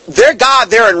 their God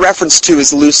there in reference to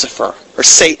is Lucifer or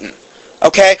Satan.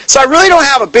 Okay? So I really don't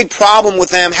have a big problem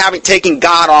with them taking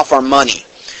God off our money.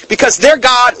 Because their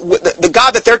God, the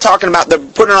God that they're talking about, they're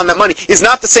putting on that money, is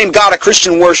not the same God a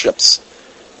Christian worships.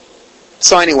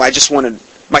 So anyway, I just wanted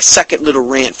my second little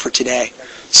rant for today.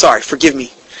 Sorry, forgive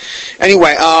me.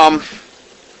 Anyway,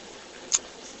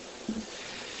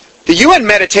 the UN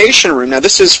Meditation Room, now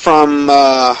this is from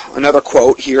another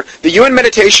quote here. The UN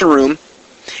Meditation Room,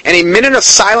 and a minute of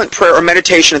silent prayer or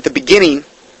meditation at the beginning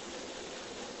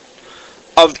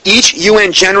of each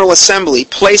UN General Assembly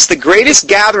place the greatest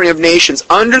gathering of nations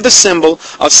under the symbol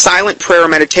of silent prayer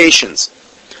meditations.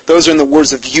 Those are in the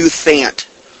words of U Thant.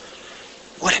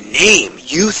 What a name,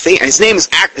 U Thant.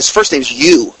 His first name is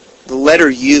U, the letter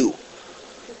U.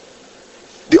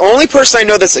 The only person I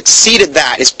know that's exceeded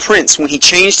that is Prince when he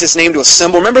changed his name to a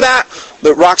symbol. Remember that?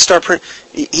 The rock star Prince.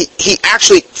 He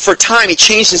actually, for a time, he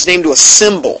changed his name to a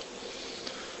symbol.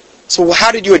 So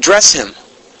how did you address him?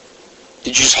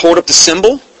 Did you just hold up the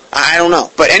symbol? I don't know.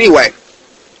 But anyway,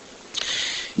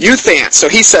 U Thant, so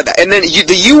he said that. And then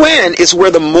the UN is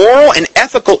where the moral and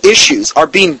ethical issues are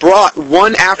being brought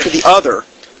one after the other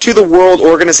to the world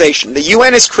organization. The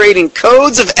UN is creating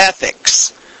codes of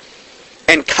ethics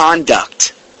and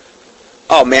conduct.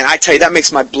 Oh man, I tell you, that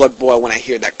makes my blood boil when I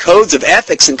hear that. Codes of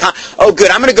ethics and conduct. Oh good,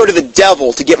 I'm going to go to the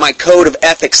devil to get my code of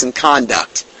ethics and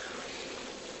conduct.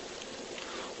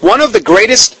 One of the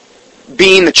greatest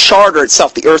being the charter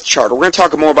itself, the Earth Charter. We're going to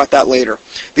talk more about that later.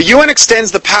 The UN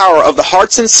extends the power of the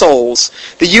hearts and souls.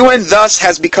 The UN thus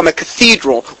has become a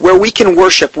cathedral where we can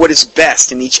worship what is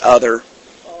best in each other.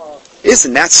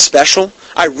 Isn't that special?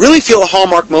 I really feel a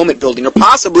Hallmark moment building, or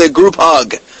possibly a group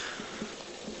hug.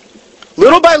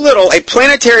 Little by little, a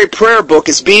planetary prayer book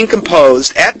is being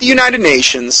composed at the United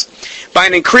Nations by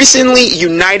an increasingly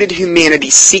united humanity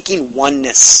seeking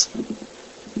oneness.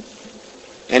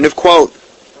 End of quote.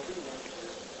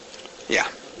 Yeah.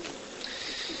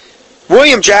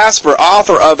 William Jasper,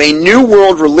 author of A New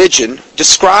World Religion,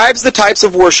 describes the types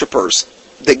of worshipers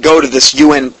that go to this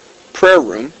UN prayer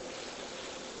room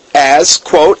as,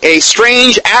 quote, a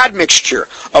strange admixture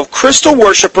of crystal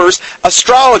worshipers,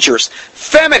 astrologers,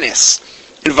 feminists,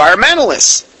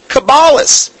 environmentalists,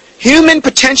 Kabbalists, human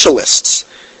potentialists,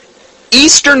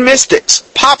 Eastern mystics,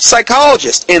 pop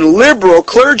psychologists, and liberal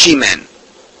clergymen.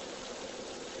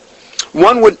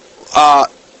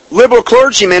 Liberal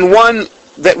clergymen, one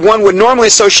would normally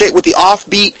associate with the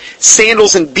offbeat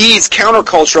sandals and beads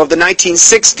counterculture of the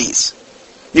 1960s.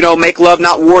 You know, make love,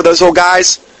 not war, those old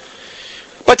guys.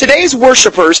 But today's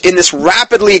worshipers in this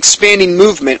rapidly expanding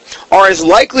movement are as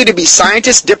likely to be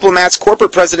scientists, diplomats,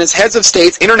 corporate presidents, heads of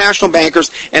states, international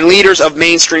bankers, and leaders of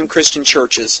mainstream Christian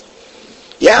churches.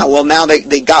 Yeah, well now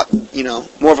they got,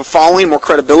 more of a following, more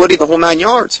credibility, the whole 9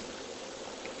 yards.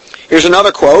 Here's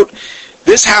another quote.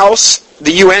 This house,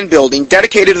 the UN building,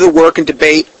 dedicated to the work and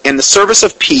debate and the service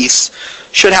of peace,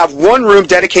 should have one room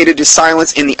dedicated to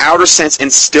silence in the outer sense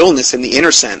and stillness in the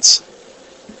inner sense.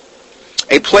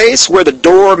 A place where the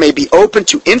door may be open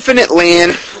to the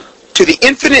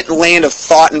infinite land of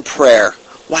thought and prayer.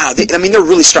 Wow, they're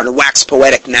really starting to wax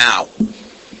poetic now.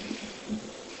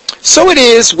 So it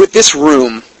is with this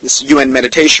room, this UN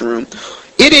meditation room.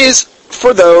 It is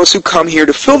for those who come here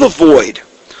to fill the void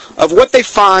of what they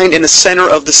find in the center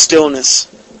of the stillness.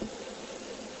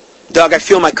 Doug, I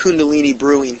feel my Kundalini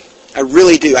brewing. I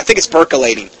really do. I think it's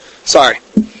percolating. Sorry.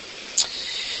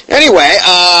 Anyway,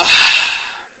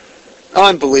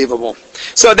 unbelievable.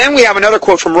 So then we have another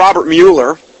quote from Robert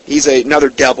Mueller. He's another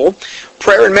devil.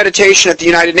 Prayer and meditation at the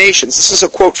United Nations. This is a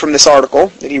quote from this article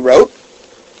that he wrote.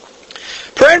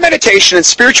 Prayer and meditation and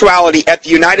spirituality at the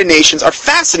United Nations are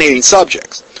fascinating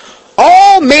subjects.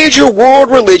 All major world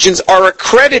religions are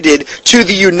accredited to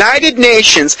the United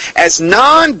Nations as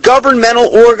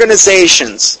non-governmental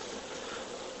organizations.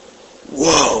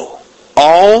 Whoa.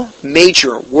 All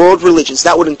major world religions.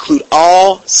 That would include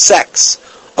all sects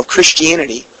of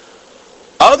Christianity.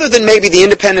 Other than maybe the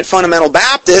independent fundamental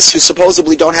Baptists, who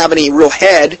supposedly don't have any real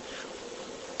head.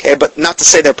 Okay, but not to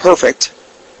say they're perfect.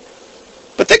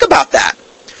 But think about that.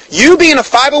 You being a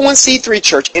 501c3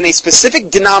 church in a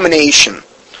specific denomination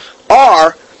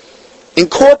are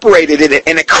incorporated in it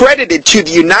and accredited to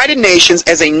the United Nations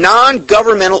as a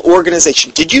non-governmental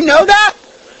organization. Did you know that?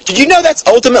 Did you know that's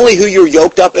ultimately who you're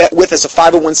yoked up with as a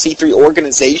 501c3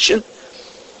 organization?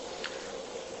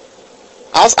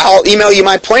 I'll email you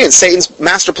my plan, Satan's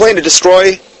master plan to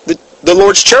destroy the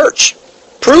Lord's church.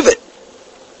 Prove it.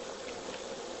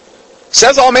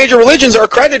 Says all major religions are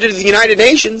accredited to the United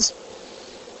Nations.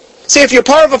 See, if you're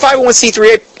part of a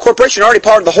 501c3 corporation, you're already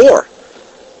part of the whore.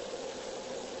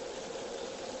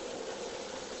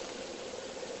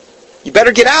 You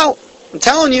better get out. I'm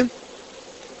telling you.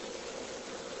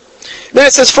 Then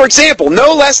it says, for example,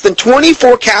 no less than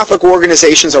 24 Catholic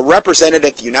organizations are represented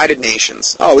at the United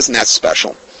Nations. Oh, isn't that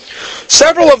special?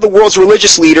 Several of the world's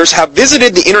religious leaders have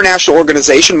visited the international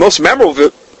organization. Most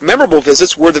memorable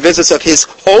visits were the visits of His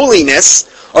Holiness,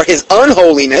 or His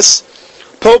Unholiness,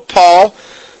 Pope Paul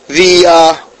the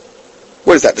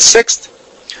 6th?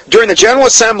 During the General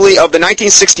Assembly of the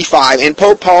 1965, and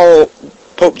Pope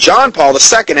John Paul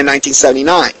II in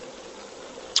 1979.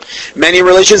 Many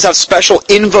religions have special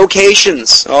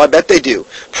invocations. Oh, I bet they do.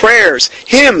 Prayers,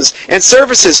 hymns, and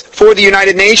services for the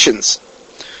United Nations.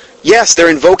 Yes, they're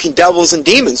invoking devils and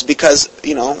demons because,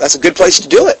 that's a good place to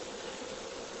do it.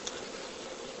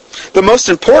 The most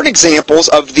important examples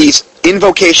of these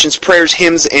invocations, prayers,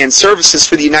 hymns, and services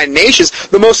for the United Nations,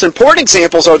 the most important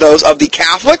examples are those of the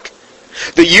Catholic,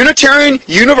 the Unitarian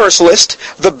Universalist,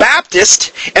 the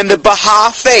Baptist, and the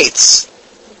Baha'i faiths.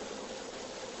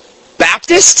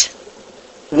 Baptist?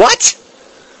 What?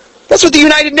 That's what the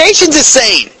United Nations is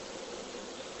saying.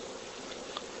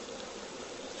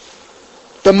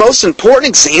 The most important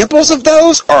examples of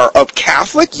those are of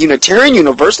Catholic, Unitarian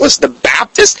Universalist, the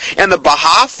Baptist, and the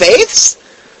Baha'i faiths?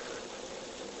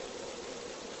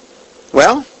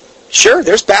 Well, sure,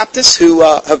 there's Baptists who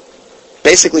have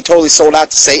basically totally sold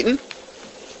out to Satan.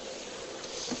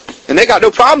 And they got no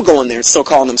problem going there and still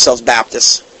calling themselves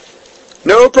Baptists.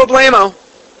 No problemo.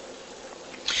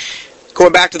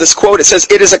 Going back to this quote, it says,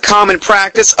 it is a common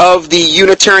practice of the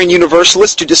Unitarian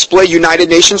Universalists to display United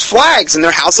Nations flags in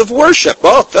their house of worship.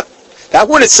 Oh, that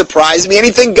wouldn't surprise me.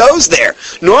 Anything goes there.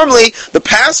 Normally, the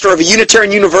pastor of a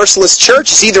Unitarian Universalist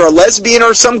church is either a lesbian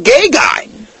or some gay guy.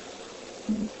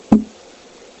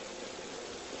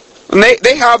 And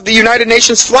they have the United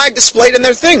Nations flag displayed in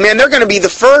their thing. Man, they're going to be the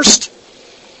first,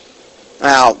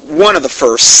 one of the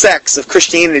first sects of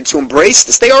Christianity to embrace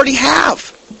this. They already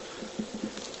have.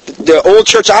 The old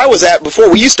church I was at before,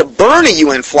 we used to burn a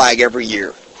UN flag every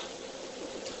year.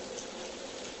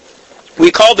 We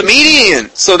called the media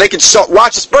in so they could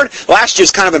watch us burn. Last year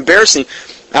was kind of embarrassing.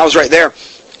 I was right there.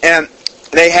 And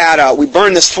they had, we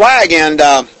burned this flag,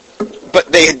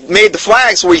 but they had made the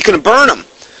flags where you couldn't burn them.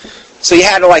 So you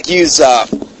had to use,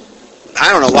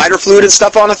 lighter fluid and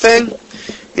stuff on the thing.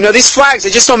 These flags,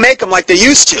 they just don't make them like they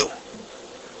used to.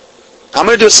 I'm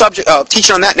going to do a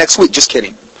teaching on that next week. Just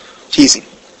kidding. Teasing.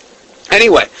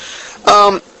 Anyway,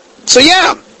 then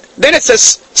it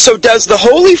says, so does the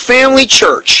Holy Family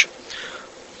Church.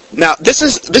 Now, this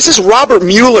is Robert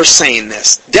Mueller saying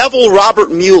this. Devil Robert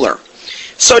Mueller.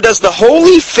 So does the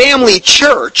Holy Family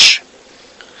Church,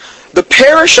 the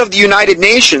parish of the United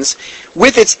Nations,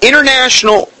 with its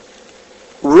international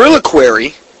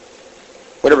reliquary,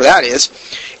 whatever that is,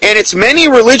 and its many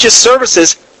religious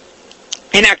services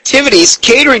and activities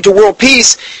catering to world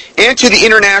peace and to the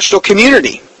international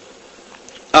community.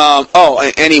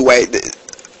 Anyway,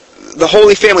 the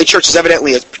Holy Family Church is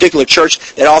evidently a particular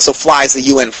church that also flies the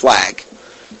UN flag.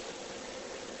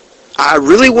 I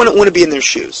really wouldn't want to be in their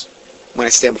shoes when I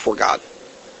stand before God.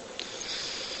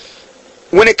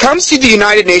 when it comes to the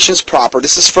United Nations proper,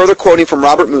 this is further quoting from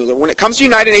Robert Mueller, when it comes to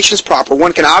United Nations proper,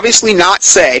 one can obviously not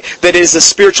say that it is a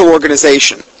spiritual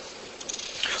organization.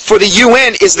 For the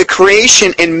UN is the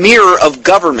creation and mirror of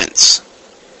governments.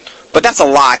 But that's a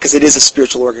lie, because it is a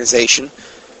spiritual organization.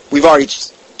 We've already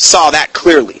saw that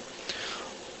clearly.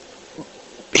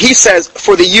 He says,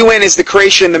 for the UN is the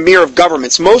creation and the mirror of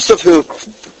governments, most of whom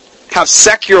have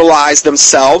secularized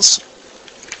themselves,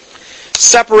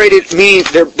 separated, meaning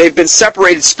they've been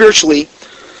separated spiritually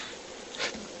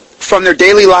from their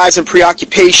daily lives and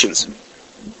preoccupations.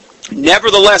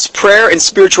 Nevertheless, prayer and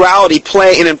spirituality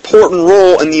play an important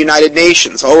role in the United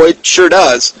Nations. Oh, it sure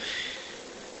does.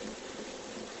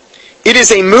 It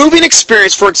is a moving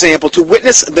experience, for example, to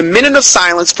witness the minute of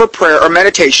silence for prayer or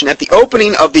meditation at the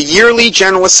opening of the yearly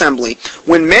General Assembly,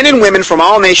 when men and women from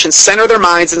all nations center their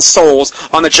minds and souls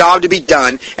on the job to be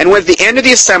done, and when at the end of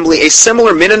the assembly a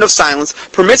similar minute of silence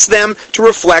permits them to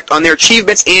reflect on their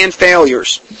achievements and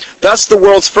failures. Thus, the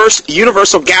world's first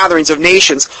universal gatherings of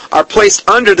nations are placed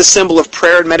under the symbol of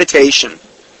prayer and meditation.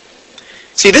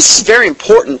 See, this is very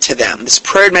important to them, this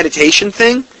prayer and meditation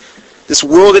thing. This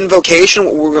world invocation,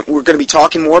 what we're going to be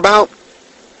talking more about.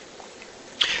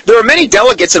 There are many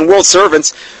delegates and world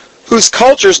servants whose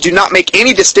cultures do not make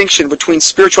any distinction between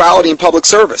spirituality and public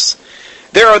service.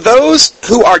 There are those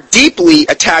who are deeply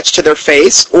attached to their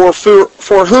faiths, or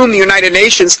for whom the United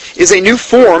Nations is a new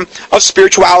form of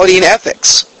spirituality and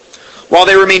ethics, while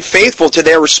they remain faithful to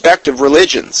their respective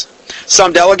religions.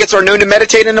 Some delegates are known to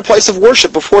meditate in a place of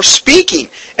worship before speaking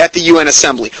at the UN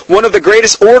Assembly. One of the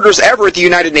greatest orators ever at the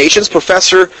United Nations,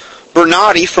 Professor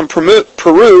Bernardi from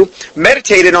Peru,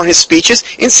 meditated on his speeches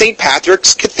in St.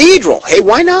 Patrick's Cathedral. Hey,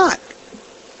 why not?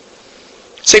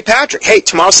 St. Patrick. Hey,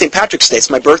 tomorrow's St. Patrick's Day. It's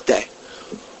my birthday.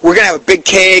 We're going to have a big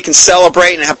cake and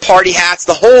celebrate and have party hats,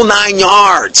 the whole 9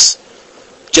 yards.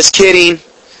 Just kidding.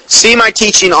 See my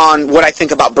teaching on what I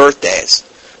think about birthdays.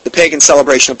 The pagan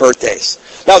celebration of birthdays.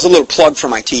 That was a little plug for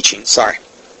my teaching, sorry.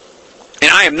 And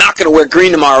I am not going to wear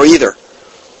green tomorrow either.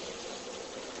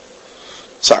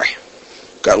 Sorry.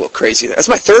 Got a little crazy there. That's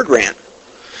my third rant.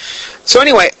 So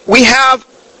anyway, we have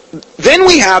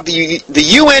the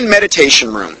UN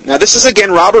Meditation Room. Now this is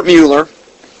again Robert Mueller,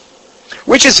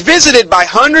 which is visited by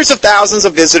hundreds of thousands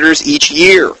of visitors each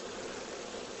year.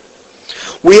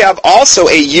 We have also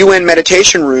a UN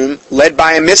Meditation Room led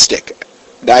by a mystic.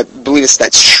 I believe it's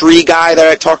that Sri guy that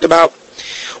I talked about.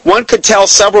 One could tell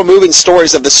several moving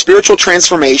stories of the spiritual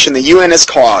transformation the UN has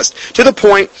caused, to the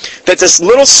point that this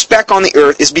little speck on the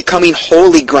earth is becoming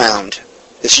holy ground,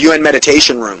 this UN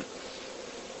Meditation Room.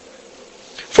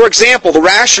 For example, the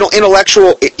rational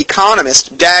intellectual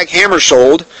economist Dag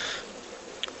Hammarskjöld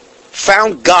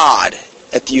found God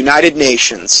at the United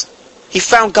Nations. He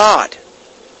found God.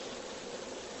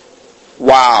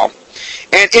 Wow.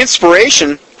 And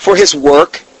inspiration for his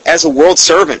work as a world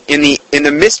servant in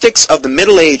the mystics of the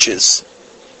Middle Ages.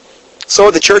 So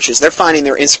are the churches. They're finding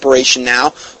their inspiration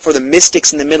now for the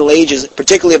mystics in the Middle Ages,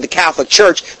 particularly of the Catholic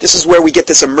Church. This is where we get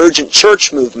this emergent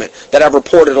church movement that I've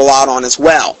reported a lot on as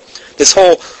well. This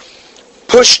whole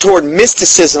push toward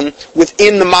mysticism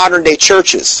within the modern day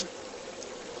churches.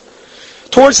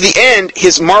 Towards the end,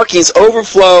 his markings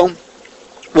overflow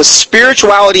with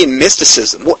spirituality and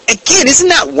mysticism. Well, again, isn't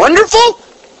that wonderful?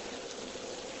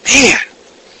 Man,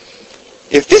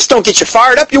 if this don't get you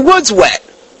fired up, your wood's wet.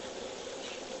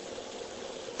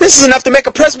 This is enough to make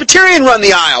a Presbyterian run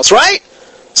the aisles, right?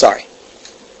 Sorry.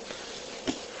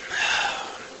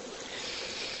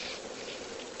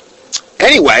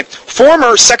 Anyway,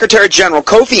 former Secretary General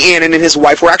Kofi Annan and his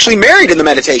wife were actually married in the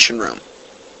meditation room.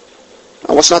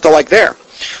 Oh, what's not to like there?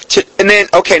 And then,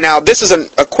 okay, now this is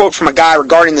a quote from a guy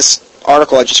regarding this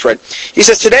article I just read. He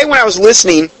says, today when I was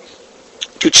listening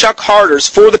to Chuck Harder's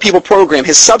For the People program,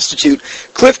 his substitute,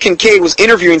 Cliff Kincaid, was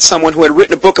interviewing someone who had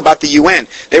written a book about the UN.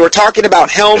 They were talking about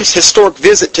Helms' historic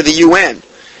visit to the UN.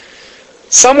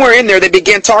 Somewhere in there, they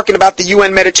began talking about the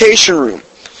UN Meditation Room,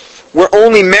 where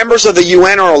only members of the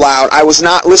UN are allowed. I was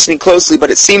not listening closely, but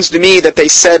it seems to me that they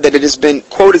said that it has been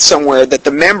quoted somewhere that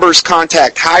the members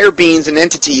contact higher beings and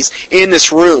entities in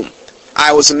this room.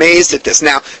 I was amazed at this.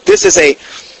 Now, this is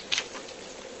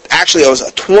actually it was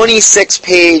a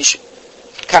 26-page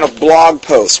kind of blog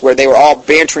post where they were all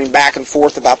bantering back and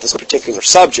forth about this particular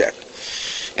subject.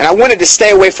 And I wanted to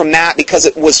stay away from that because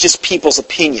it was just people's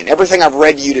opinion. Everything I've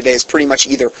read to you today is pretty much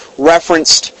either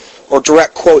referenced or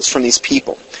direct quotes from these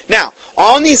people. Now,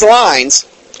 on these lines,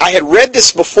 I had read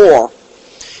this before,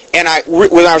 and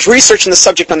when I was researching the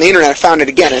subject on the internet, I found it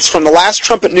again. It's from the Last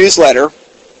Trumpet newsletter,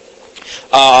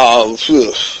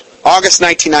 August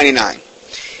 1999.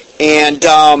 And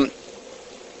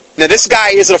Now this guy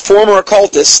is a former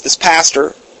occultist, this pastor.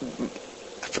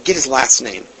 I forget his last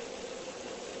name.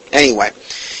 Anyway,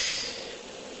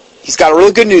 he's got a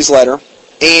really good newsletter,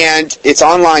 and it's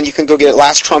online. You can go get it,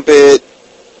 Last Trumpet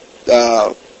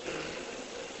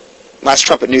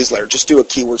newsletter. Just do a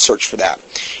keyword search for that.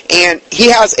 And he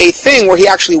has a thing where he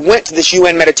actually went to this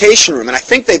UN meditation room, and I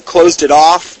think they've closed it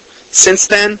off since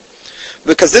then,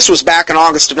 because this was back in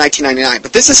August of 1999.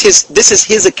 But this is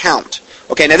his account.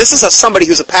 Okay, now this is somebody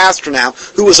who's a pastor now,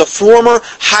 who was a former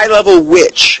high-level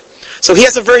witch. So he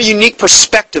has a very unique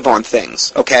perspective on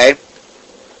things, okay?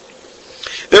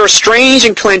 There are strange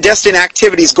and clandestine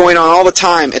activities going on all the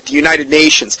time at the United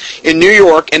Nations, in New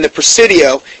York, and the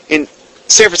Presidio in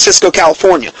San Francisco,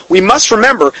 California. We must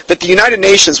remember that the United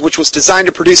Nations, which was designed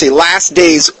to produce a last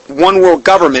days one world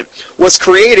government, was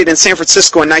created in San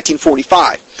Francisco in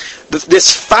 1945.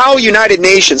 This foul United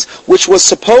Nations, which was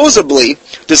supposedly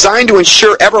designed to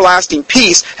ensure everlasting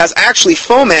peace, has actually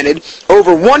fomented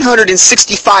over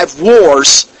 165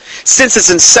 wars since its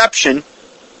inception,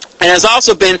 and has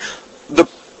also been the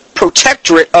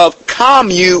protectorate of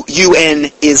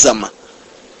communism.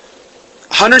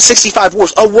 165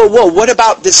 wars. Oh, whoa, what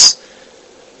about this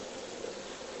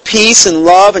peace and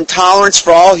love and tolerance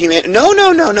for all humanity?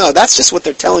 No. That's just what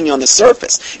they're telling you on the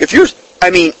surface. If you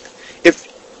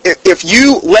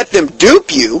let them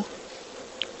dupe you,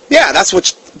 yeah,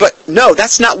 but no,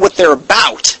 that's not what they're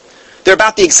about. They're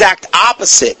about the exact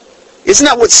opposite. Isn't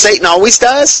that what Satan always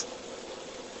does?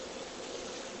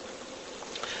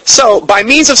 So, by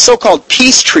means of so-called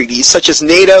peace treaties, such as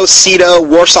NATO, CEDAW,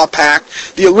 Warsaw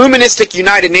Pact, the Illuministic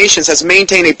United Nations has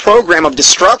maintained a program of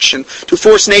destruction to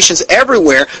force nations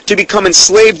everywhere to become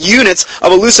enslaved units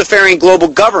of a Luciferian global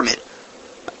government.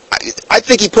 I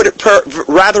think he put it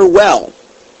rather well.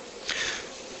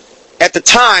 At the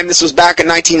time, this was back in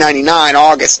 1999,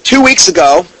 August, 2 weeks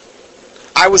ago,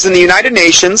 I was in the United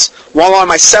Nations while on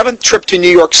my 7th trip to New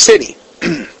York City.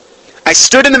 I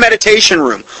stood in the meditation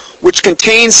room, which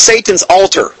contains Satan's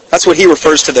altar. That's what he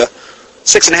refers to the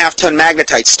 6.5-ton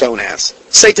magnetite stone as.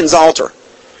 Satan's altar.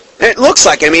 And it looks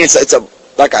like, it's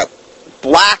like a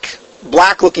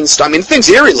black-looking stone. The thing's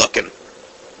eerie looking.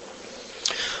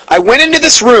 I went into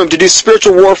this room to do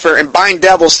spiritual warfare and bind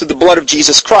devils through the blood of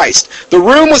Jesus Christ. The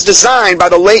room was designed by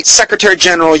the late Secretary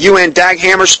General UN Dag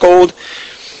Hammarskjöld,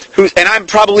 and I'm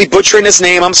probably butchering his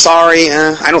name, I'm sorry.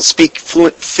 I don't speak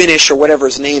fluent Finnish or whatever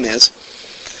his name is.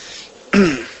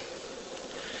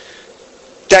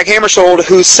 Dag Hammarskjöld,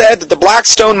 who said that the black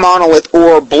stone monolith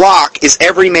or block is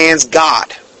every man's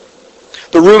God.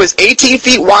 The room is 18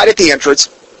 feet wide at the entrance,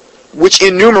 which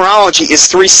in numerology is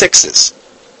 3 6s.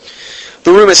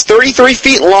 The room is 33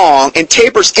 feet long and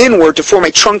tapers inward to form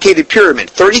a truncated pyramid.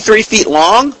 33 feet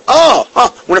long? I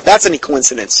wonder if that's any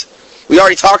coincidence. We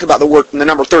already talked about the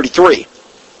number 33.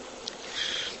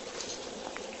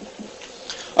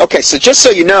 Okay, so just so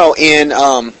you know, in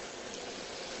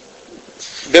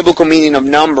biblical meaning of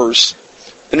numbers,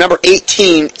 the number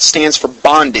 18 stands for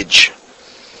bondage.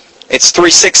 It's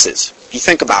 3 6s, if you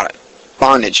think about it.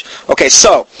 Bondage. Okay,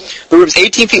 so the room is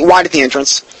 18 feet wide at the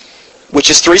entrance, which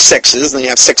is 3 6s, and then you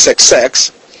have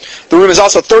 666. The room is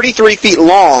also 33 feet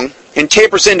long and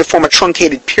tapers in to form a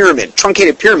truncated pyramid.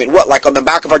 Truncated pyramid, what, like on the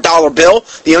back of our dollar bill?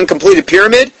 The uncompleted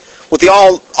pyramid? With the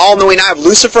all-knowing eye of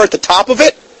Lucifer at the top of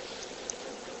it?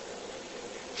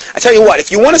 I tell you what, if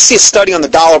you want to see a study on the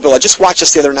dollar bill, I just watched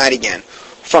this the other night again,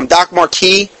 from Doc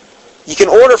Marquis. You can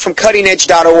order from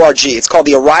cuttingedge.org. It's called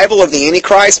The Arrival of the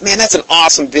Antichrist. Man, that's an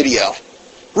awesome video.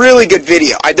 Really good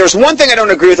video. There's one thing I don't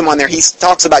agree with him on there. He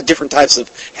talks about different types of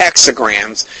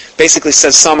hexagrams. Basically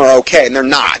says some are okay, and they're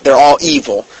not. They're all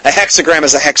evil. A hexagram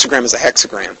is a hexagram is a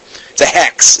hexagram. It's a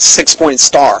hex, 6-pointed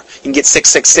star. You can get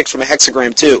 666 from a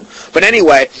hexagram too. But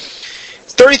anyway,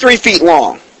 it's 33 feet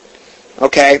long.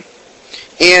 Okay?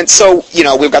 And so,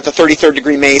 we've got the 33rd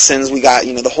degree Masons. We got,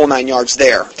 the whole 9 yards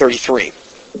there, 33.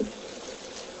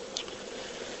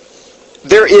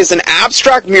 There is an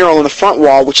abstract mural on the front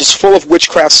wall which is full of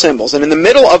witchcraft symbols, and in the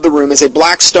middle of the room is a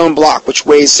black stone block which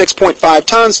weighs 6.5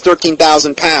 tons,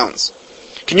 13,000 pounds.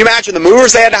 Can you imagine the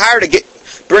movers they had to hire to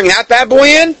bring that bad boy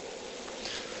in?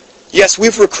 Yes,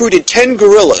 we've recruited 10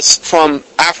 gorillas from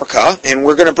Africa, and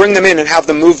we're going to bring them in and have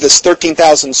them move this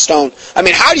 13,000 stone.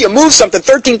 How do you move something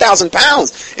 13,000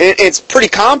 pounds? It's pretty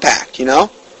compact,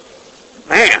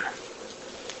 Man.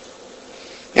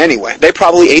 Anyway, they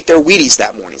probably ate their Wheaties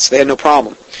that morning, so they had no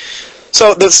problem.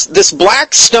 So this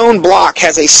black stone block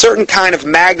has a certain kind of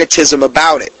magnetism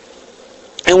about it.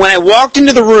 And when I walked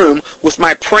into the room with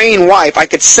my praying wife, I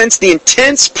could sense the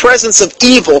intense presence of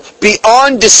evil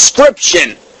beyond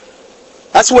description.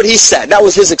 That's what he said. That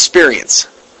was his experience.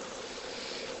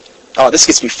 Oh, this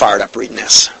gets me fired up reading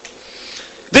this.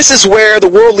 This is where the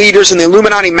world leaders and the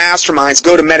Illuminati masterminds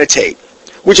go to meditate,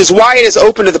 which is why it is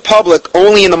open to the public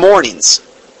only in the mornings.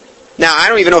 Now, I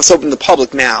don't even know if it's open to the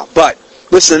public now, but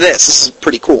listen to this. This is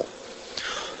pretty cool.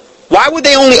 Why would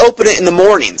they only open it in the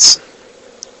mornings?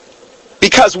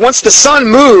 Because once the sun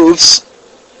moves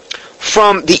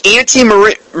from the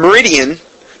ante-meridian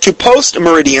to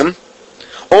post-meridian,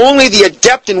 only the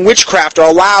adept in witchcraft are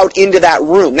allowed into that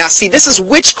room. Now, see, this is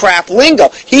witchcraft lingo.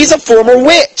 He's a former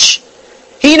witch.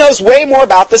 He knows way more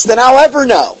about this than I'll ever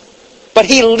know. But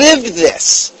he lived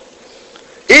this.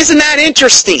 Isn't that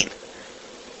interesting?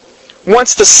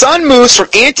 Once the sun moves from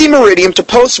ante-meridian to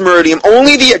post-meridian,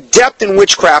 only the adept in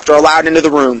witchcraft are allowed into the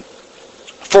room.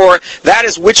 For that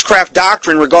is witchcraft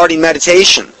doctrine regarding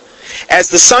meditation. As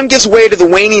the sun gives way to the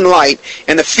waning light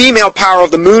and the female power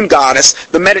of the moon goddess,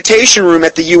 the meditation room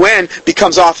at the UN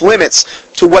becomes off limits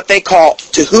to who they call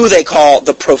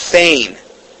the profane.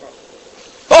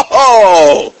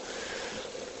 Oh!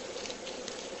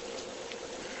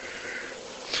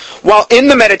 While in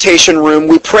the meditation room,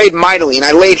 we prayed mightily, and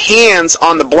I laid hands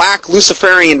on the black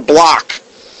Luciferian block,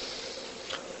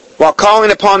 while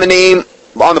calling upon the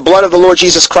blood of the Lord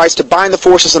Jesus Christ to bind the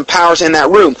forces and powers in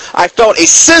that room. I felt a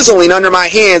sizzling under my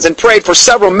hands and prayed for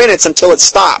several minutes until it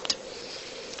stopped.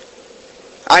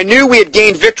 I knew we had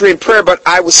gained victory in prayer, but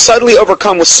I was suddenly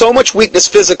overcome with so much weakness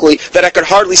physically that I could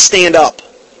hardly stand up.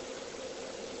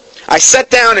 I sat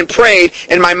down and prayed,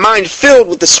 and my mind filled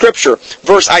with the scripture,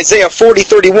 verse Isaiah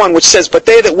 40:31, which says, "But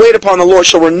they that wait upon the Lord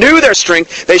shall renew their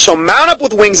strength. They shall mount up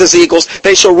with wings as eagles.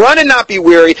 They shall run and not be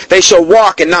weary. They shall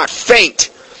walk and not faint."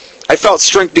 I felt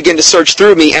strength begin to surge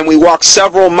through me, and we walked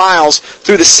several miles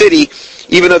through the city,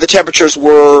 even though the temperatures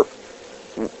were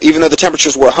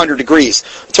 100 degrees,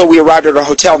 until we arrived at our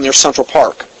hotel near Central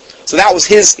Park. So that was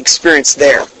his experience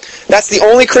there. That's the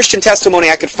only Christian testimony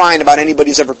I could find about anybody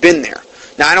who's ever been there.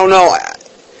 Now, I don't know.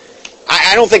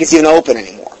 I don't think it's even open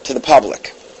anymore to the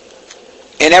public.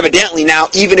 And evidently now,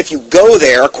 even if you go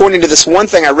there, according to this one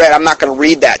thing I read, I'm not going to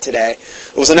read that today.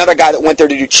 There was another guy that went there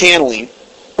to do channeling,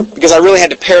 because I really had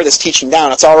to pare this teaching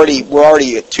down. We're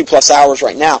already at 2+ hours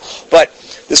right now. But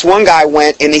this one guy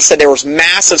went, and he said there was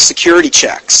massive security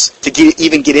checks to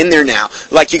even get in there now.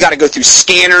 Like, you got to go through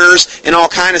scanners and all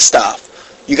kind of stuff.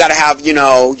 You got to have,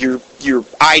 your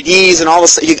IDs and all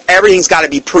this. Everything's got to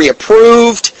be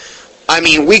pre-approved. I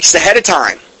mean, weeks ahead of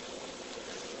time.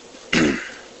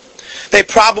 They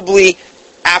probably,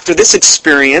 after this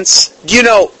experience,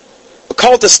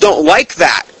 occultists don't like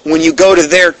that when you go to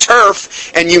their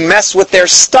turf and you mess with their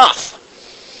stuff.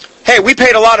 Hey, we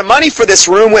paid a lot of money for this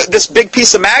room with this big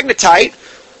piece of magnetite.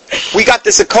 We got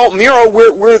this occult mural.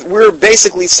 We're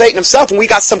basically Satan himself, and we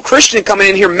got some Christian coming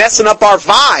in here messing up our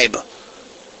vibe.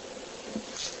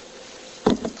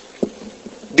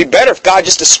 Be better if God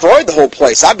just destroyed the whole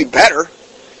place. I'd be better.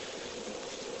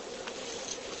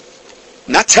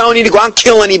 I'm not telling you to go out and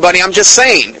kill anybody. I'm just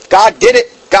saying, if God did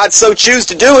it, God so choose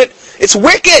to do it, it's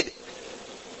wicked.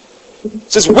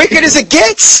 It's as wicked as it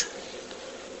gets.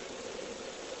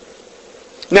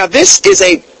 Now, this is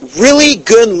a really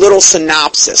good little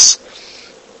synopsis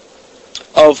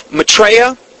of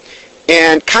Maitreya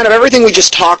and kind of everything we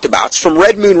just talked about. It's from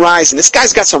Red Moon Rising. This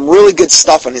guy's got some really good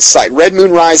stuff on his site,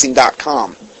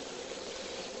 redmoonrising.com.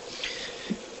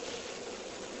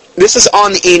 This is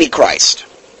on the Antichrist.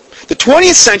 The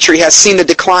 20th century has seen the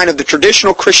decline of the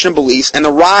traditional Christian beliefs and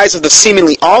the rise of the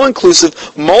seemingly all-inclusive,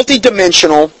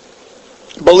 multi-dimensional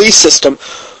belief system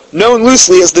known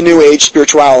loosely as the New Age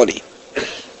spirituality.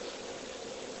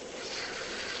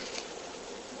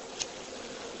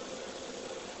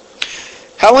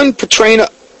 Helen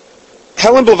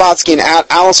Blavatsky and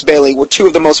Alice Bailey were two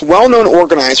of the most well-known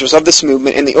organizers of this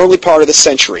movement in the early part of the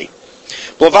century.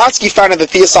 Blavatsky founded the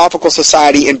Theosophical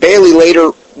Society, and Bailey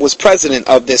later was president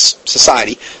of this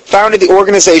society, founded the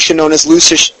organization known as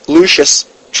Lucis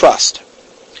Trust,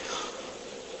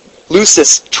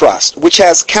 which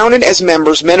has counted as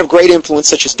members men of great influence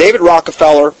such as David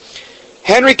Rockefeller,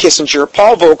 Henry Kissinger,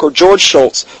 Paul Volcker, George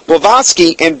Shultz.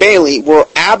 Blavatsky and Bailey were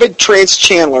avid trance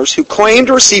channelers who claimed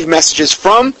to receive messages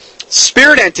from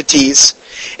spirit entities,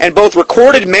 and both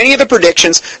recorded many of the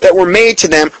predictions that were made to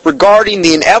them regarding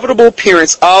the inevitable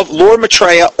appearance of Lord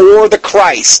Maitreya or the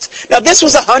Christ. Now, this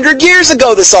was 100 years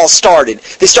ago this all started.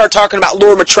 They started talking about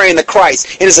Lord Maitreya and the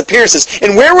Christ and his appearances.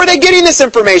 And where were they getting this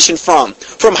information from?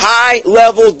 From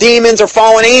high-level demons or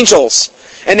fallen angels.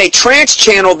 And they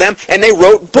trans-channeled them, and they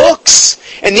wrote books.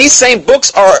 And these same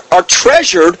books are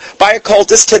treasured by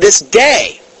occultists to this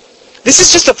day. This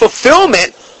is just a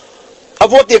fulfillment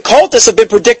of what the occultists have been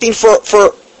predicting for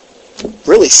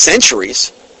really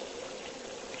centuries.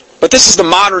 But this is the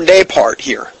modern day part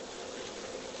here.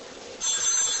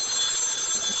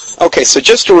 Okay, so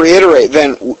just to reiterate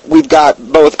then, we've got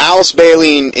both Alice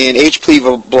Bailey and H.P.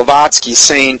 Blavatsky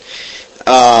saying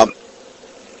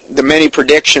the many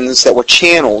predictions that were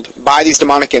channeled by these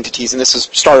demonic entities, and this has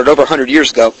started over 100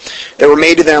 years ago, that were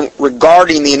made to them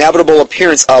regarding the inevitable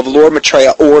appearance of Lord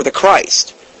Maitreya or the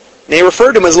Christ. And they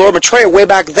referred to him as Lord Maitreya way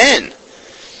back then.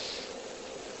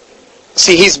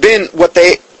 See, he's been what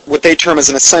they term as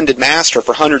an ascended master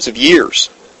for hundreds of years.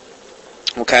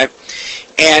 Okay?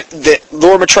 And that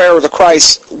Lord Maitreya or the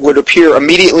Christ would appear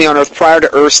immediately on earth prior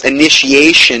to Earth's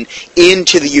initiation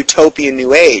into the utopian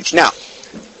New Age. Now,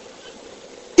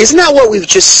 isn't that what we've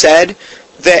just said?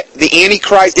 That the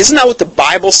Antichrist, isn't that what the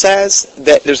Bible says?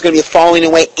 That there's going to be a falling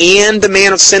away and the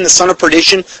man of sin, the son of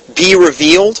perdition, be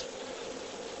revealed?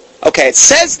 Okay, it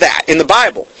says that in the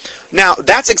Bible. Now,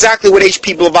 that's exactly what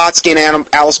H.P. Blavatsky and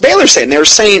Alice Bailey are saying. They're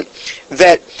saying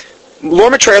that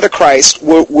Lord Maitreya the Christ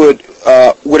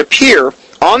would appear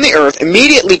on the earth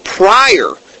immediately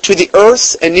prior to the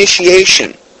earth's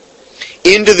initiation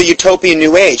into the utopian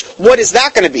New Age. What is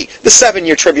that going to be? The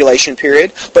 7-year tribulation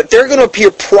period. But they're going to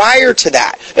appear prior to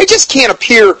that. They just can't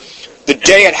appear the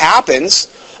day it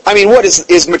happens. I mean, what,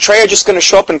 is Maitreya just going to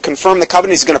show up and confirm the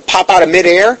covenant? He's going to pop out of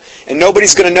midair, and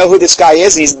nobody's going to know who this guy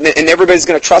is, and everybody's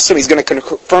going to trust him. He's going to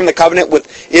confirm the covenant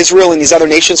with Israel and these other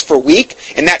nations for a week,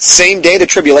 and that same day the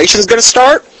tribulation is going to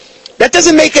start? That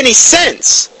doesn't make any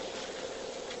sense.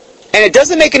 And it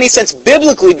doesn't make any sense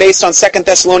biblically based on 2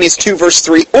 Thessalonians 2 verse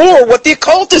 3 or what the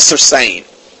occultists are saying.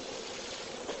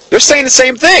 They're saying the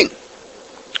same thing.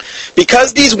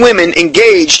 Because these women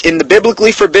engaged in the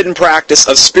biblically forbidden practice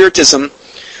of spiritism,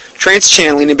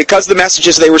 trans-channeling, and because the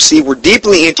messages they received were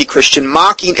deeply anti-Christian,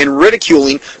 mocking and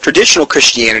ridiculing traditional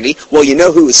Christianity, well, you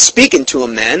know who was speaking to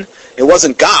them then. It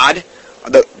wasn't God,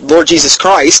 the Lord Jesus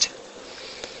Christ.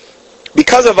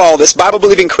 Because of all this,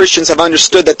 Bible-believing Christians have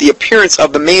understood that the appearance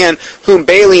of the man whom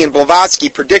Bailey and Blavatsky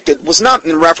predicted was not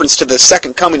in reference to the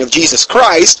second coming of Jesus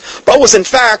Christ, but was in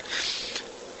fact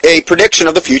a prediction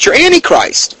of the future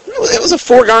Antichrist. It was a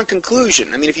foregone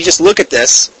conclusion. I mean, if you just look at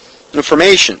this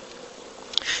information.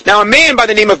 Now, a man by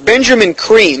the name of Benjamin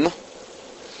Creme,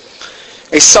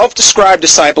 a self-described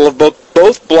disciple of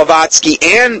both Blavatsky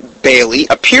and Bailey,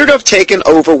 appeared to have taken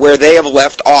over where they have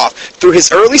left off. Through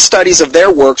his early studies of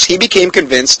their works, he became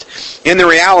convinced in the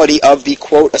reality of the,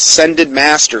 quote, ascended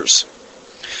masters,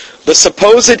 the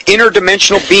supposed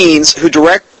interdimensional beings who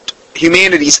direct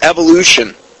humanity's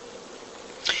evolution,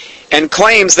 and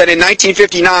claims that in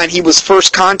 1959 he was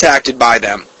first contacted by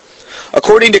them.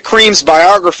 According to Creme's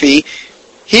biography,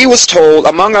 he was told,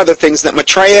 among other things, that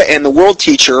Maitreya and the world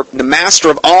teacher, the master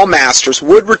of all masters,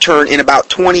 would return in about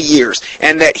 20 years,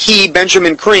 and that he,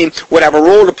 Benjamin Creme, would have a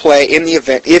role to play in the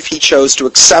event if he chose to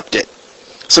accept it.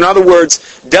 So in other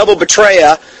words, Devil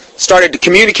Maitreya started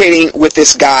communicating with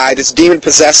this guy, this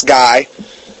demon-possessed guy,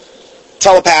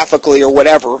 telepathically or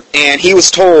whatever, and he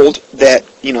was told that,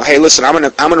 you know, hey, listen, I'm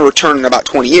gonna return in about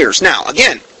 20 years. Now,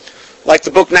 again, like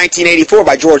the book 1984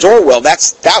 by George Orwell,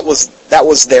 that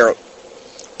was their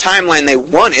timeline they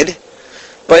wanted,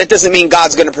 but it doesn't mean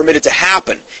God's going to permit it to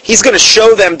happen. He's going to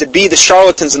show them to be the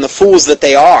charlatans and the fools that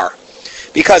they are,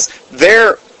 because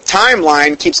their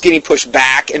timeline keeps getting pushed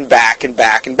back and back and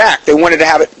back and back. They wanted to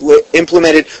have it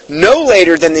implemented no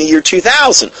later than the year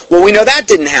 2000. Well, we know that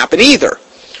didn't happen either.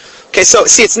 Okay, so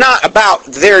see, it's not about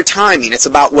their timing. It's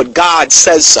about what God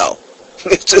says so.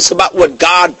 It's just about what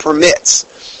God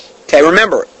permits. Okay,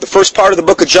 remember, the first part of the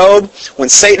book of Job, when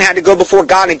Satan had to go before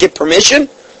God and get permission.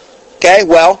 Okay,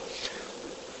 well,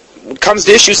 when it comes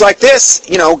to issues like this,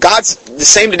 you know, God's the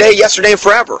same today, yesterday, and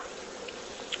forever.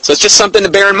 So it's just something to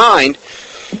bear in mind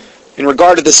in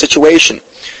regard to this situation.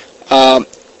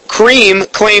 Creme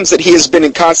claims that he has been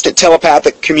in constant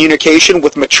telepathic communication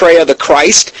with Maitreya the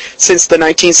Christ since the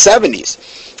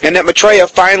 1970s, and that Maitreya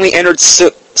finally entered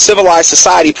civilized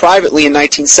society privately in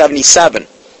 1977.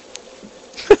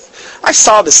 I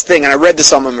saw this thing, and I read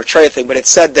this on my Maitreya thing, but it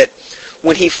said that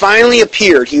when he finally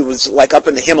appeared, he was like up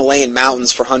in the Himalayan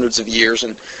mountains for hundreds of years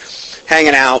and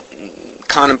hanging out, and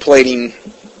contemplating,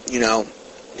 you know,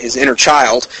 his inner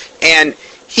child. And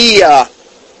he,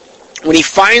 when he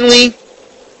finally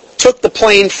took the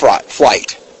plane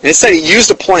flight, and it said he used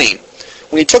a plane.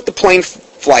 When he took the plane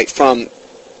flight from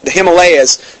the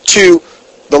Himalayas to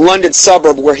the London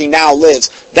suburb where he now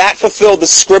lives, that fulfilled the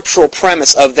scriptural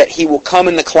premise of that he will come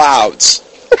in the clouds.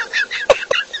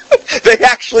 They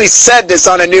actually said this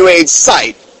on a New Age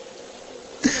site.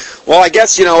 Well, I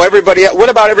guess, you know, what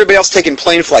about everybody else taking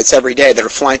plane flights every day that are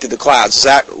flying through the clouds?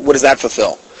 What does that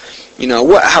fulfill? You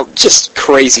know, how just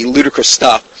crazy, ludicrous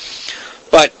stuff.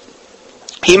 But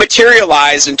he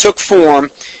materialized and took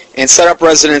form and set up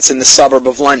residence in the suburb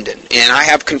of London. And I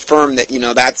have confirmed that,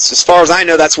 that's, as far as I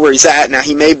know, that's where he's at. Now,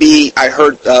 he may be, I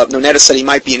heard Nonetta said he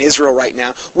might be in Israel right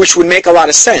now, which would make a lot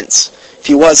of sense if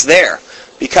he was there,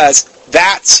 because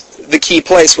that's the key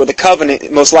place where the covenant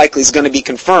most likely is going to be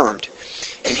confirmed.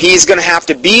 And he's going to have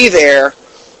to be there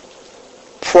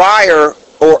prior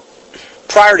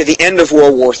to the end of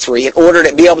World War III in order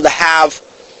to be able to have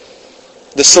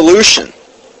the solution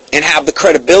and have the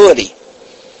credibility.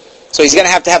 So he's going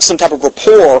to have some type of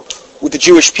rapport with the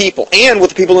Jewish people and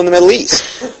with the people in the Middle East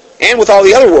and with all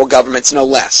the other world governments, no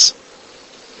less.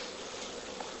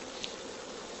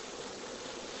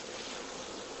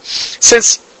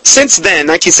 Since then,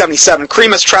 1977,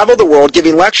 Cream has traveled the world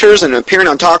giving lectures and appearing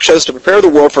on talk shows to prepare the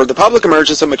world for the public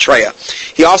emergence of Maitreya.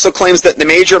 He also claims that the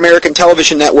major American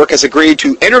television network has agreed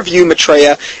to interview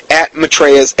Maitreya at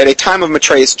a time of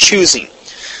Maitreya's choosing.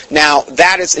 Now,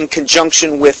 that is in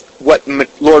conjunction with what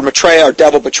Lord Maitreya, or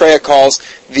Devil Maitreya, calls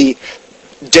the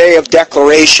Day of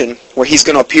Declaration, where he's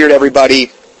going to appear to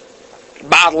everybody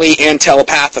bodily and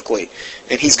telepathically.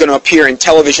 And he's going to appear in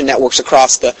television networks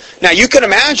across the... Now, you can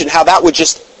imagine how that would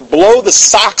just blow the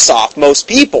socks off most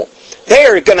people.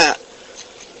 They're going to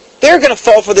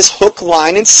fall for this hook,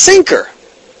 line, and sinker.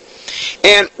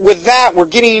 And with that, we're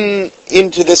getting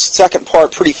into this second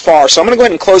part pretty far. So I'm going to go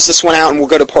ahead and close this one out, and we'll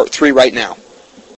go to part 3 right now.